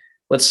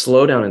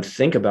slow down and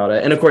think about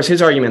it. And of course,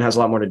 his argument has a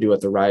lot more to do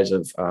with the rise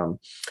of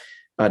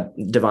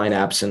divine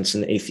absence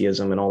and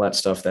atheism and all that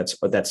stuff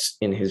that's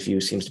in his view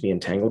seems to be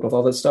entangled with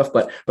all this stuff.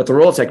 But the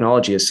role of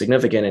technology is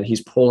significant, and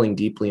he's pulling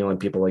deeply on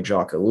people like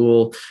Jacques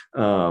Ellul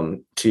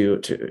and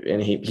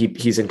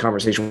he's in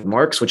conversation with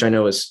Marx, which I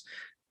know is,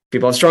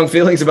 people have strong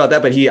feelings about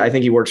that, but I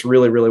think he works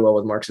really, really well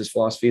with Marx's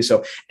philosophy.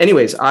 So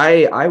anyways,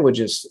 I would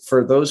just,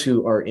 for those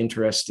who are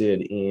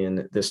interested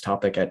in this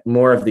topic at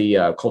more of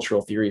the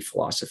cultural theory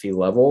philosophy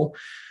level,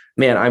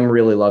 man, I'm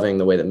really loving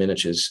the way that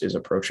Minich is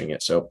approaching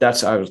it. So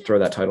I would throw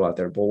that title out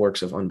there.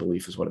 Bulwarks of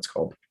Unbelief is what it's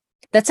called.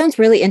 That sounds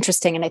really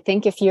interesting. And I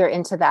think if you're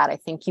into that, I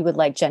think you would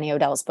like Jenny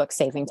Odell's book,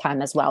 Saving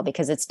Time, as well,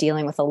 because it's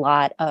dealing with a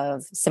lot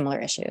of similar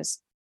issues.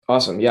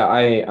 Awesome. Yeah,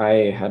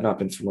 I had not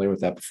been familiar with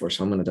that before,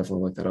 so I'm going to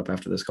definitely look that up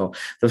after this call.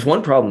 There's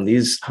one problem,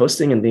 these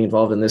hosting and being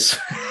involved in this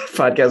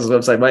podcast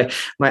website,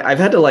 I've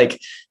had to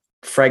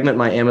fragment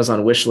my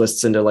Amazon wish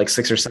lists into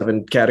 6 or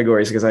 7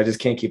 categories because I just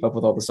can't keep up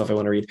with all the stuff I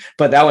want to read.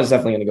 But that one's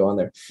definitely going to go on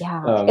there.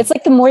 Yeah. It's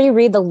like the more you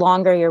read, the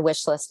longer your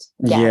wish list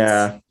gets.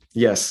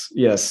 Yeah.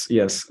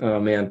 Yes.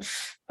 Oh man.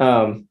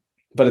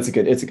 But it's a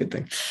good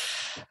thing.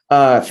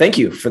 Thank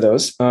you for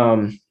those.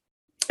 Aarik,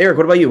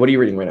 what about you? What are you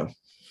reading right now?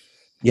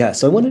 Yeah,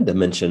 so I wanted to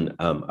mention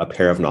a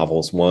pair of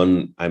novels.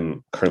 One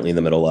I'm currently in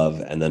the middle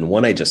of, and then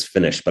one I just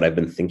finished, but I've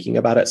been thinking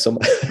about it so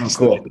much. Oh,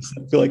 cool.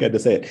 I feel like I had to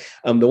say it.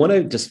 The one I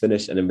just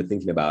finished and I've been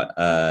thinking about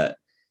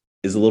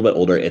is a little bit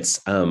older.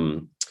 It's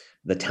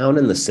The Town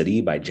and the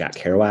City by Jack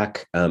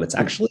Kerouac. It's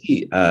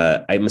actually,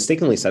 I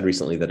mistakenly said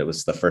recently that it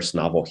was the first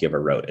novel he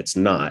ever wrote. It's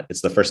not.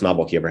 It's the first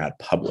novel he ever had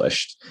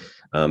published.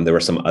 There were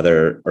some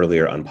other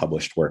earlier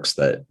unpublished works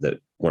that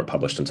weren't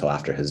published until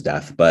after his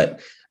death.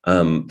 But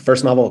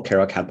first novel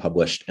Kerouac had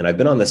published. And I've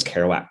been on this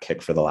Kerouac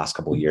kick for the last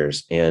couple of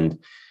years. And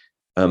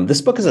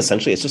this book is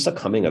essentially, it's just a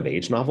coming of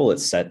age novel.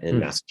 It's set in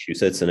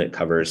Massachusetts, and it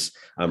covers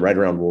right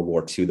around World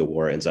War II. The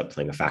war ends up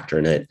playing a factor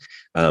in it.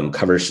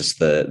 Covers just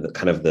the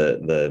kind of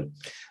the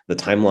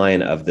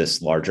timeline of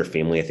this larger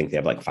family. I think they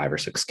have like 5 or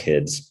 6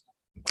 kids.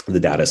 The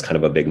dad is kind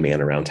of a big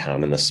man around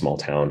town in this small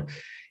town.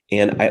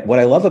 And what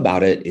I love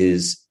about it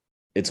is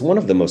it's one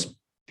of the most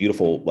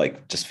beautiful,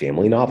 like just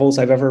family novels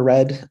I've ever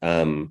read.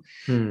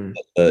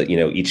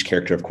 Each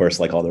character, of course,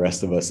 like all the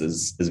rest of us,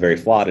 is very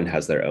flawed and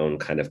has their own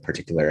kind of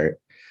particular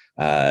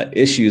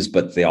issues,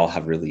 but they all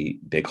have really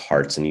big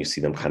hearts, and you see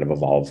them kind of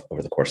evolve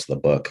over the course of the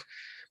book.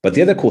 But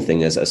the other cool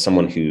thing is, as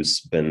someone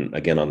who's been,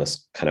 again, on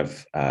this kind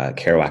of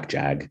Kerouac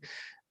jag,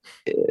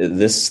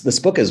 this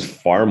book is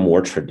far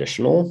more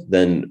traditional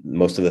than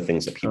most of the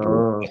things that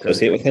people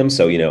associate with him.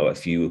 So,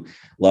 if you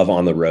love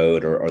On the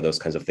Road or those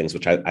kinds of things,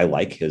 which I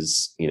like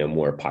his,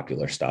 more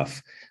popular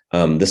stuff,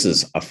 this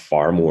is a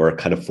far more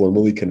kind of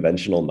formally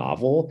conventional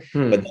novel.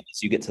 But then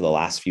as you get to the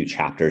last few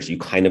chapters, you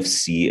kind of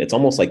see, it's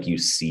almost like you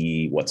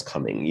see what's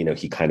coming.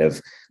 He kind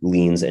of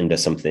leans into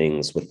some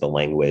things with the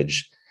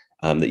language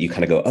that you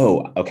kind of go,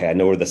 oh, okay, I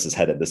know where this is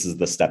headed. This is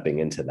the stepping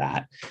into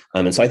that.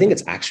 And so I think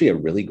it's actually a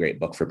really great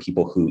book for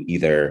people who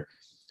either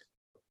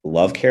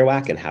love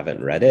Kerouac and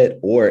haven't read it,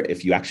 or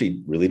if you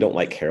actually really don't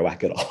like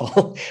Kerouac at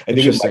all. I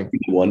think it might be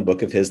one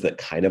book of his that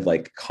kind of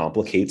like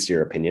complicates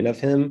your opinion of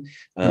him,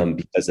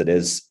 because it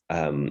is,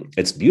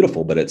 it's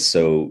beautiful, but it's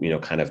so,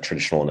 kind of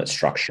traditional in its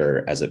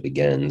structure as it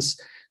begins.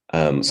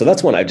 So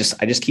that's one I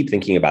just keep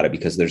thinking about it,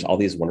 because there's all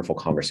these wonderful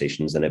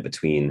conversations in it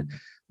between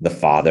the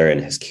father and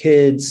his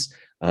kids.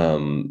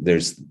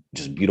 There's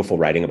just beautiful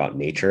writing about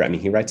nature. I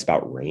mean, he writes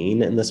about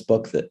rain in this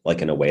book that,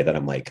 like, in a way that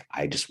I'm like,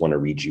 I just want to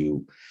read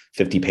you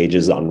 50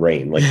 pages on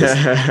rain. Like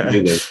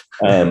this.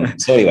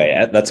 So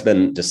anyway, that's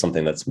been just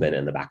something that's been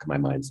in the back of my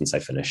mind since I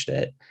finished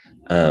it.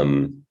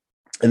 And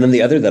then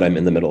the other that I'm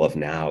in the middle of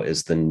now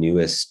is the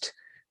newest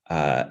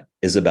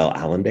Isabel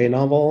Allende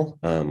novel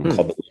called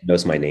The Wind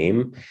Knows My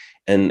Name.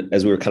 And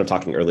as we were kind of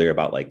talking earlier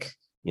about, like,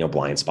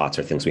 blind spots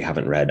or things we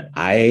haven't read,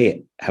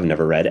 I have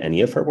never read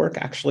any of her work,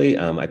 actually.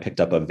 I picked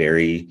up a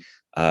very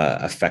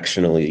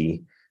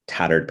affectionately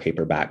tattered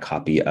paperback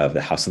copy of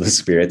The House of the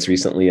Spirits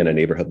recently in a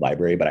neighborhood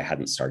library, but I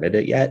hadn't started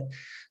it yet.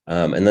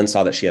 And then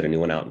saw that she had a new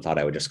one out and thought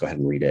I would just go ahead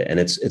and read it. And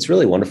it's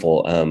really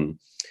wonderful.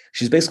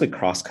 She's basically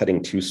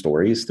cross-cutting 2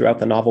 stories throughout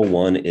the novel.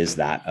 One is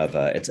that of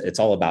it's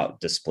all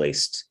about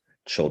displaced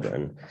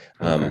children.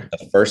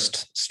 The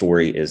first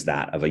story is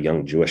that of a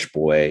young Jewish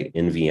boy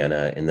in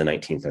Vienna in the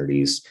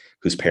 1930s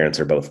whose parents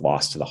are both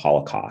lost to the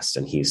Holocaust,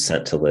 and he's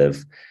sent to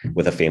live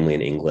with a family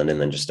in England, and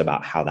then just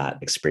about how that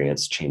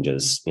experience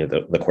changes,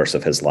 the course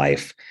of his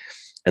life.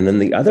 And then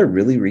the other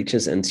really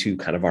reaches into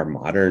kind of our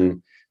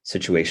modern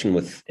situation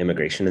with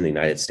immigration in the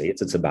United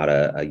States. It's about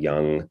a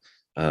young,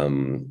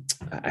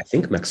 I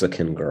think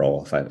Mexican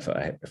girl,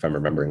 if I'm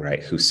remembering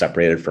right, who's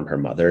separated from her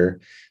mother,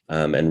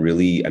 and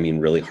really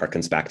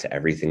harkens back to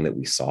everything that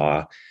we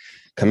saw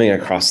coming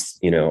across,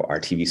 our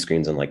TV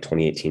screens in like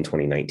 2018,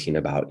 2019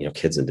 about,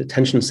 kids in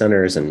detention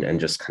centers and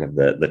just kind of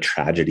the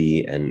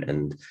tragedy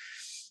and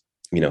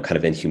kind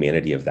of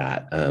inhumanity of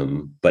that.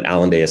 But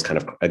Allende is kind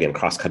of, again,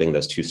 cross-cutting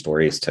those 2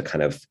 stories to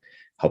kind of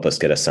help us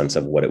get a sense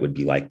of what it would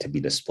be like to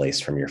be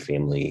displaced from your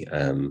family.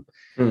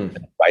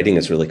 Writing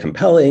is really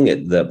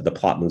compelling. The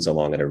plot moves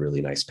along at a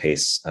really nice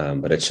pace,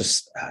 but it's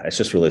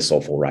just really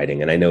soulful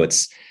writing. And I know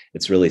it's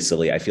really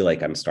silly. I feel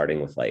like I'm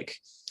starting with, like,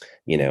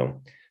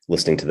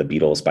 listening to the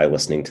Beatles by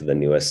listening to the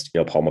newest,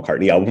 Paul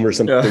McCartney album or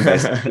something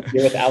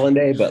with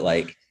Allende. But,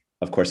 like,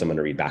 of course I'm going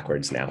to read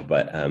backwards now,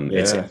 but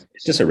it's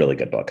just a really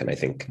good book. And I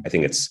think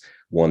it's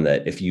one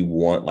that if you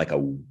want like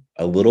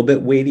a little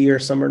bit weightier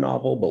summer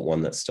novel, but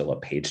one that's still a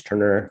page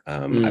turner,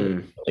 I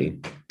would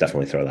really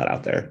definitely throw that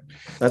out there.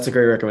 That's a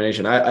great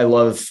recommendation. I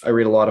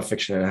read a lot of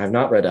fiction, and I have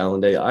not read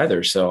Allende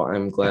either. So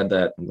I'm glad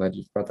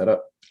you brought that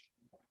up.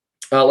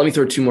 Let me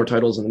throw 2 more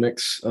titles in the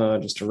mix,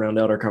 just to round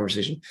out our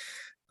conversation.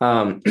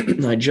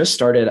 I just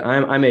started.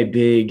 I'm a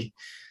big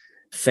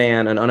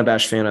fan, an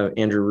unabashed fan of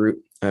Andrew Root.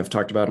 I've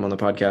talked about him on the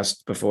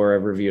podcast before.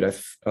 I've reviewed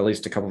at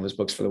least a couple of his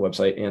books for the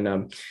website.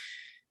 And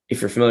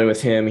if you're familiar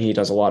with him, he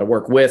does a lot of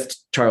work with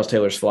Charles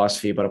Taylor's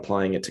philosophy, but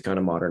applying it to kind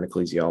of modern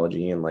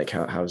ecclesiology and, like,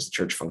 how does the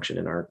church function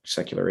in our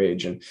secular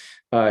age. And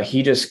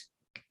he just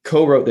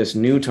co-wrote this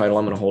new title.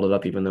 I'm going to hold it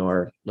up, even though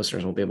our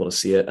listeners won't be able to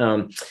see it.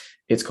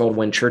 It's called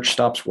When Church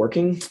Stops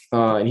Working.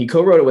 And he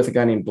co-wrote it with a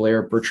guy named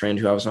Blair Bertrand,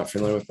 who I was not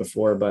familiar with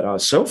before. But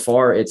so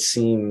far, it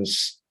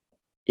seems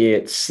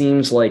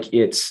like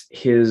it's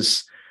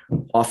his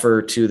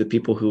offer to the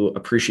people who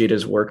appreciate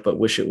his work but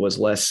wish it was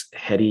less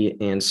heady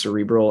and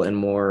cerebral and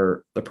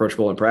more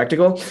approachable and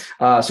practical.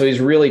 So he's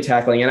really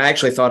tackling, and I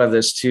actually thought of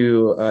this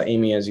too,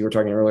 Amy, as you were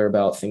talking earlier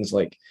about things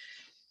like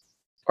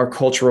our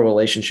cultural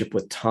relationship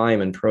with time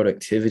and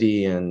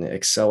productivity and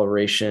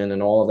acceleration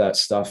and all of that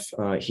stuff.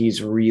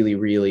 He's really,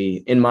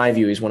 really, in my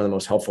view, he's one of the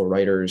most helpful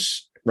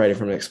writers writing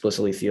from an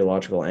explicitly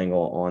theological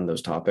angle on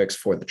those topics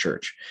for the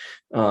church.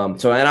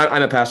 And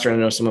I'm a pastor, and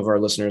I know some of our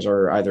listeners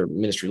are either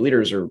ministry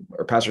leaders or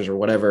pastors or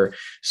whatever.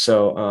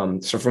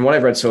 So from what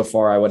I've read so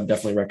far, I would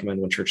definitely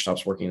recommend When Church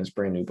Stops Working, this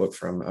brand new book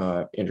from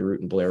Andrew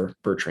Root and Blair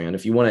Bertrand.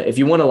 If you want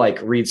to like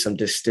read some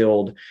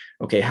distilled,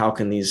 okay, how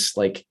can these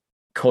like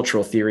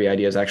cultural theory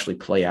ideas actually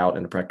play out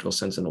in a practical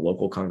sense in a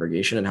local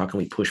congregation, and how can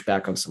we push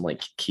back on some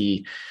like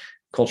key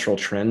cultural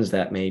trends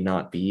that may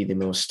not be the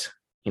most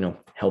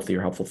healthy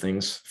or helpful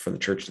things for the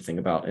church to think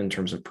about in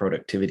terms of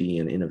productivity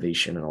and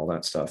innovation and all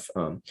that stuff.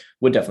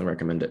 Would definitely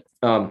recommend it.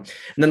 And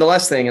then the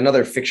last thing,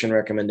 another fiction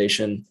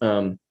recommendation.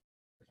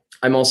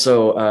 I'm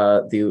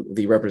also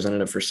the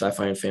representative for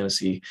sci-fi and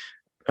fantasy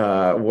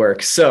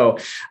work. So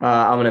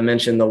I'm going to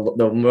mention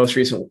the most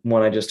recent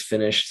one I just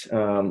finished,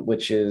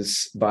 which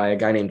is by a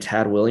guy named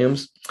Tad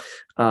Williams.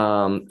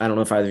 I don't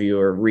know if either of you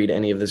or read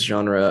any of this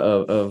genre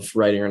of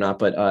writing or not,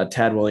 but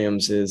Tad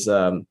Williams is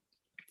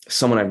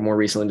someone I've more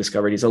recently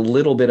discovered. He's a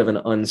little bit of an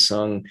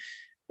unsung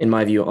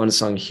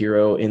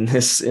hero in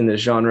this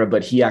genre,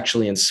 but he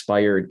actually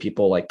inspired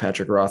people like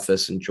Patrick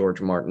Rothfuss and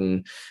George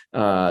Martin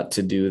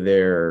to do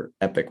their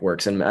epic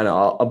works, and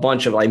a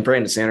bunch of like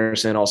Brandon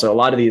Sanderson. Also, a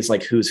lot of these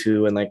like who's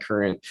who and like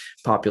current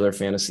popular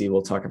fantasy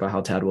will talk about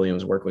how Tad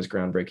Williams' work was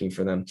groundbreaking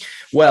for them.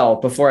 Well,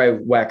 before I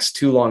wax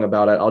too long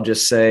about it, I'll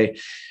just say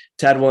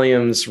Tad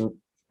Williams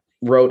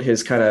wrote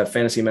his kind of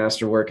fantasy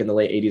masterwork in the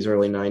late 80s,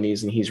 early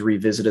 90s, and he's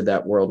revisited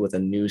that world with a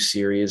new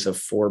series of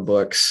 4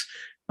 books.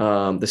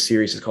 The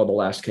series is called The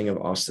Last King of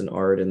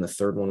Osten-Ard, and the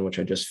third one, which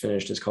I just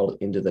finished, is called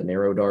Into the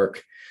Narrow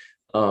Dark.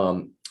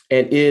 And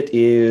it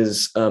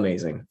is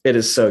amazing. It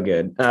is so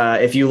good.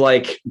 If you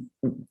like,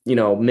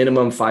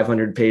 minimum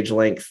 500-page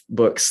length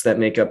books that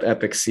make up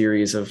epic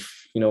series of,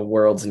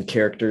 worlds and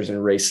characters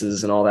and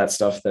races and all that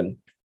stuff, then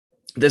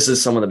this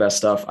is some of the best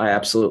stuff. I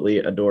absolutely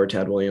adore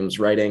Tad Williams'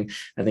 writing.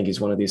 I think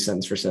he's one of these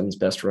sentence for sentence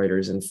best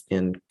writers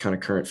in kind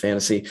of current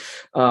fantasy.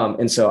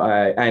 And so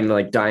I'm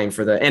like dying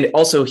for that. And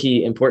also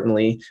he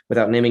importantly,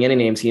 without naming any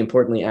names, he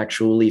importantly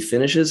actually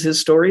finishes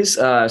his stories.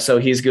 So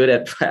he's good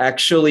at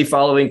actually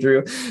following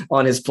through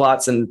on his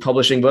plots and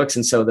publishing books.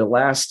 And so the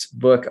last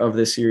book of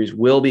this series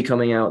will be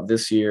coming out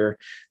this year.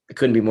 I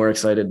couldn't be more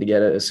excited to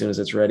get it as soon as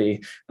it's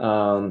ready.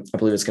 I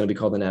believe it's going to be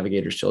called The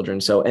Navigator's Children.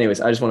 So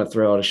anyways, I just want to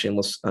throw out a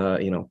shameless,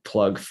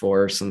 plug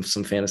for some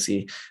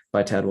fantasy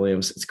by Tad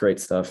Williams. It's great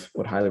stuff.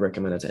 Would highly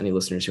recommend it to any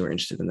listeners who are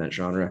interested in that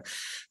genre.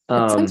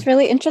 That sounds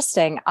really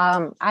interesting.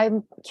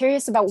 I'm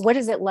curious about what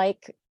is it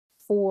like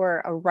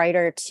for a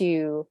writer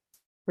to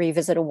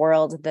revisit a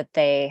world that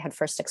they had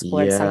first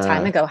explored some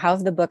time ago? How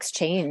have the books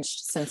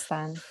changed since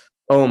then?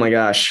 Oh my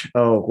gosh.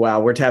 Oh,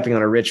 wow. We're tapping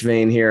on a rich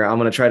vein here. I'm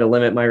going to try to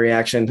limit my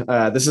reaction.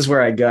 This is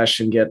where I gush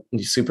and get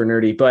super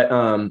nerdy. But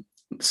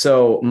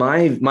so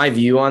my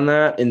view on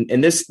that,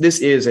 and this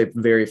is a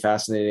very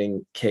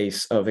fascinating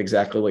case of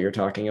exactly what you're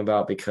talking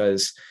about,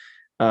 because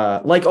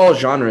like all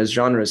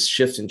genres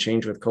shift and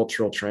change with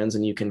cultural trends.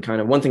 And you can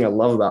one thing I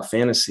love about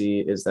fantasy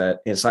is that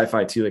in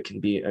sci-fi too, it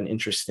can be an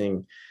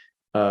interesting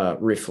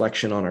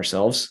reflection on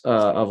ourselves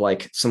of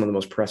like some of the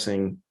most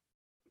pressing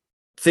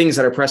things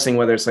that are pressing,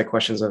 whether it's like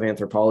questions of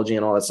anthropology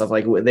and all that stuff,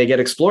 like they get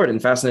explored in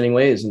fascinating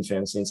ways in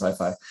fantasy and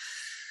sci-fi.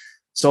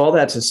 So all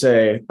that to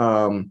say,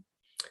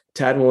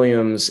 Tad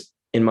Williams,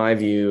 in my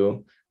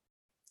view,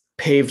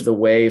 paved the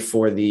way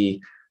for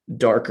the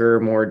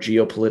darker, more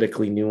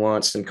geopolitically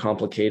nuanced and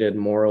complicated,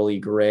 morally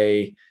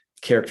gray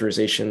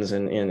characterizations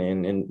and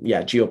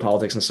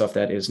geopolitics and stuff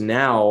that is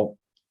now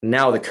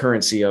the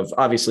currency of,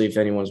 obviously, if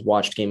anyone's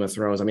watched Game of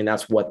Thrones, I mean,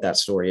 that's what that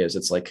story is.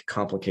 It's like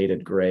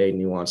complicated, gray,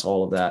 nuance,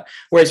 all of that.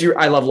 Whereas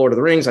I love Lord of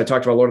the Rings. I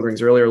talked about Lord of the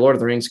Rings earlier. Lord of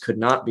the Rings could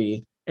not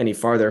be any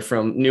farther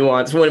from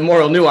nuance,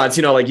 moral nuance,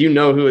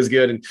 who is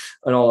good and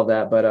all of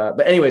that.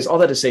 But anyways, all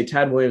that to say,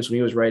 Tad Williams, when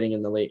he was writing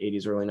in the late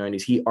 80s, early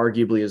 90s, he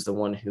arguably is the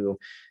one who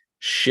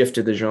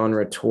shifted the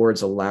genre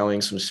towards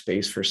allowing some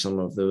space for some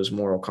of those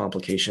moral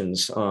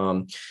complications.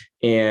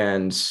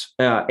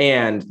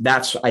 And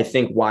that's, I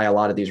think, why a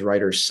lot of these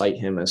writers cite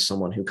him as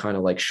someone who kind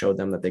of like showed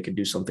them that they could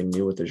do something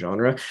new with the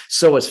genre.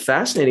 So what's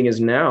fascinating is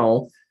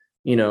now,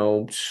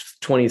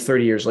 20,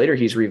 30 years later,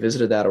 he's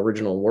revisited that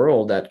original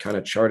world that kind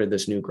of charted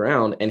this new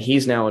ground. And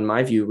he's now, in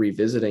my view,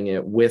 revisiting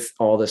it with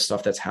all this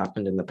stuff that's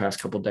happened in the past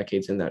couple of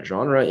decades in that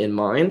genre in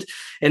mind.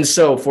 And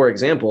so, for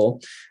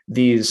example,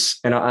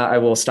 and I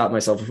will stop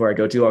myself before I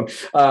go too long.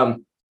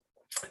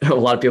 A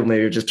lot of people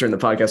maybe just turn the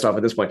podcast off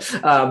at this point.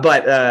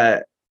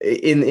 But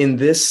in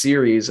this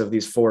series of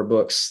these 4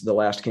 books, The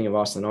Last King of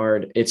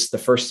Osten-Ard, it's the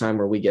first time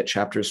where we get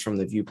chapters from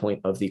the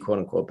viewpoint of the quote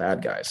unquote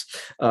bad guys,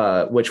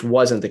 which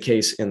wasn't the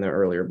case in the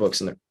earlier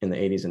books in the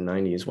 80s and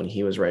 90s when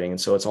he was writing.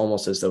 And so it's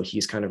almost as though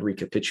he's kind of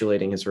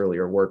recapitulating his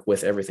earlier work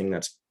with everything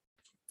that's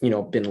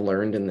been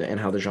learned and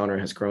how the genre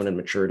has grown and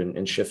matured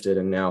and shifted.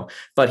 And now,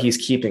 but he's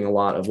keeping a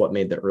lot of what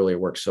made the earlier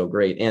work so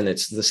great. And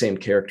it's the same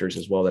characters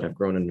as well that have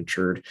grown and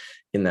matured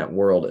in that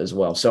world as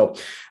well. So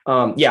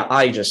I,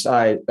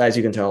 as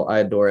you can tell, I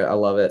adore it. I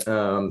love it.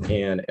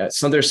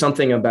 So there's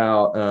something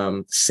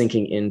about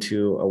sinking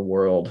into a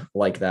world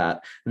like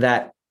that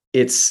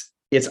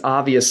it's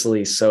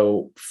obviously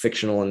so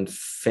fictional and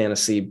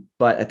fantasy,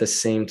 but at the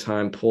same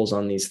time pulls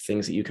on these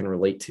things that you can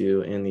relate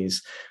to and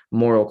these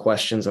moral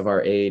questions of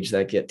our age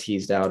that get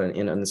teased out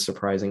in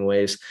unsurprising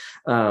ways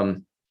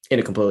in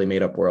a completely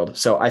made up world.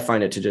 So I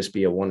find it to just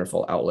be a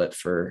wonderful outlet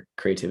for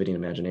creativity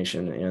and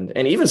imagination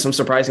and even some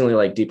surprisingly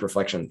like deep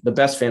reflection. The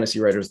best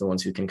fantasy writers are the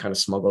ones who can kind of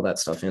smuggle that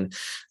stuff in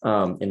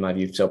my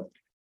view.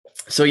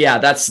 So yeah,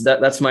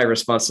 that's my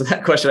response to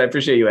that question. I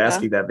appreciate you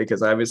asking that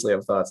because I obviously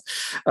have thoughts.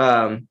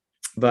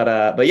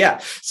 But yeah,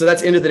 so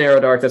that's Into the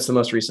Narrow Dark. That's the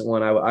most recent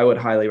one. I would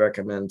highly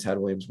recommend Tad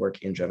Williams'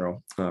 work in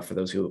general for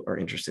those who are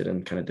interested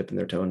in kind of dipping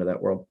their toe into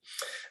that world.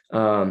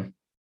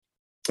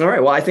 All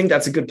right. Well, I think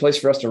that's a good place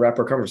for us to wrap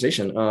our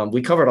conversation.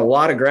 We covered a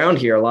lot of ground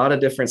here, a lot of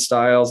different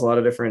styles, a lot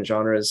of different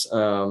genres.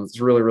 It's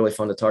really, really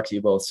fun to talk to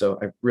you both. So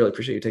I really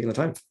appreciate you taking the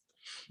time.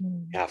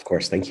 Yeah, of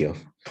course. Thank you.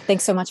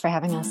 Thanks so much for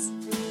having us.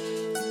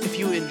 If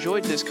you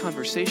enjoyed this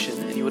conversation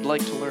and you would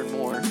like to learn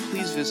more,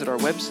 please visit our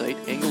website,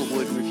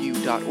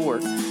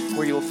 englewoodreview.org,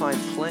 where you will find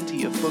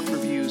plenty of book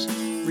reviews,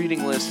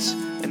 reading lists,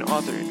 and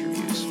author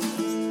interviews.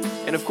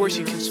 And of course,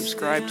 you can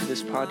subscribe to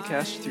this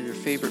podcast through your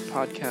favorite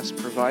podcast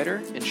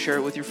provider and share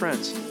it with your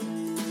friends.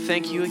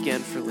 Thank you again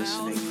for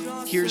listening.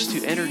 Here's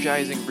to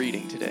energizing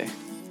reading today.